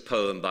recent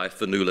poem by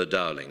Finuala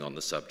Dowling on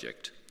the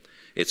subject.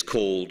 It's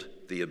called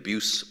The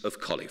Abuse of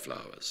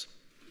Cauliflowers.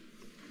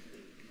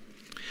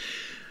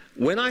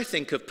 When I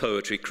think of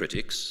poetry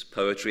critics,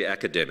 poetry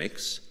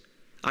academics,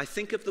 I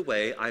think of the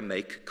way I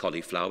make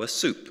cauliflower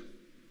soup,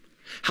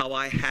 how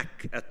I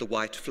hack at the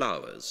white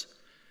flowers,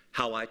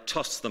 how I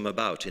toss them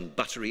about in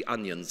buttery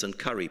onions and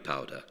curry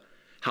powder,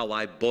 how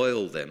I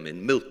boil them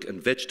in milk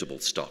and vegetable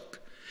stock,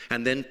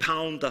 and then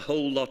pound the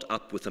whole lot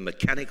up with a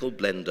mechanical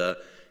blender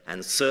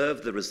and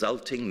serve the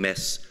resulting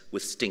mess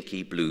with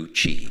stinky blue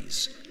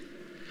cheese.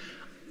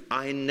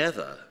 I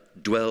never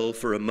dwell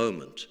for a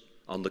moment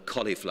on the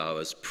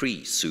cauliflower's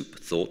pre-soup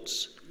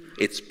thoughts,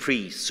 its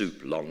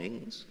pre-soup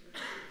longings.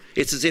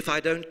 It's as if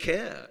I don't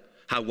care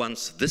how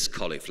once this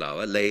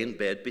cauliflower lay in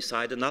bed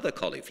beside another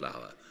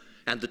cauliflower,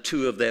 and the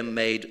two of them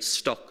made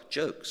stock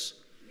jokes,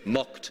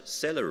 mocked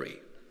celery,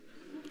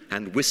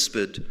 and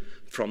whispered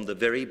from the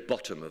very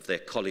bottom of their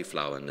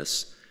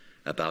cauliflowerness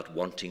about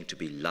wanting to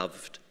be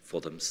loved for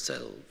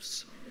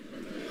themselves.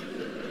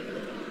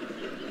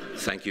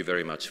 Thank you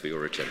very much for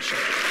your attention.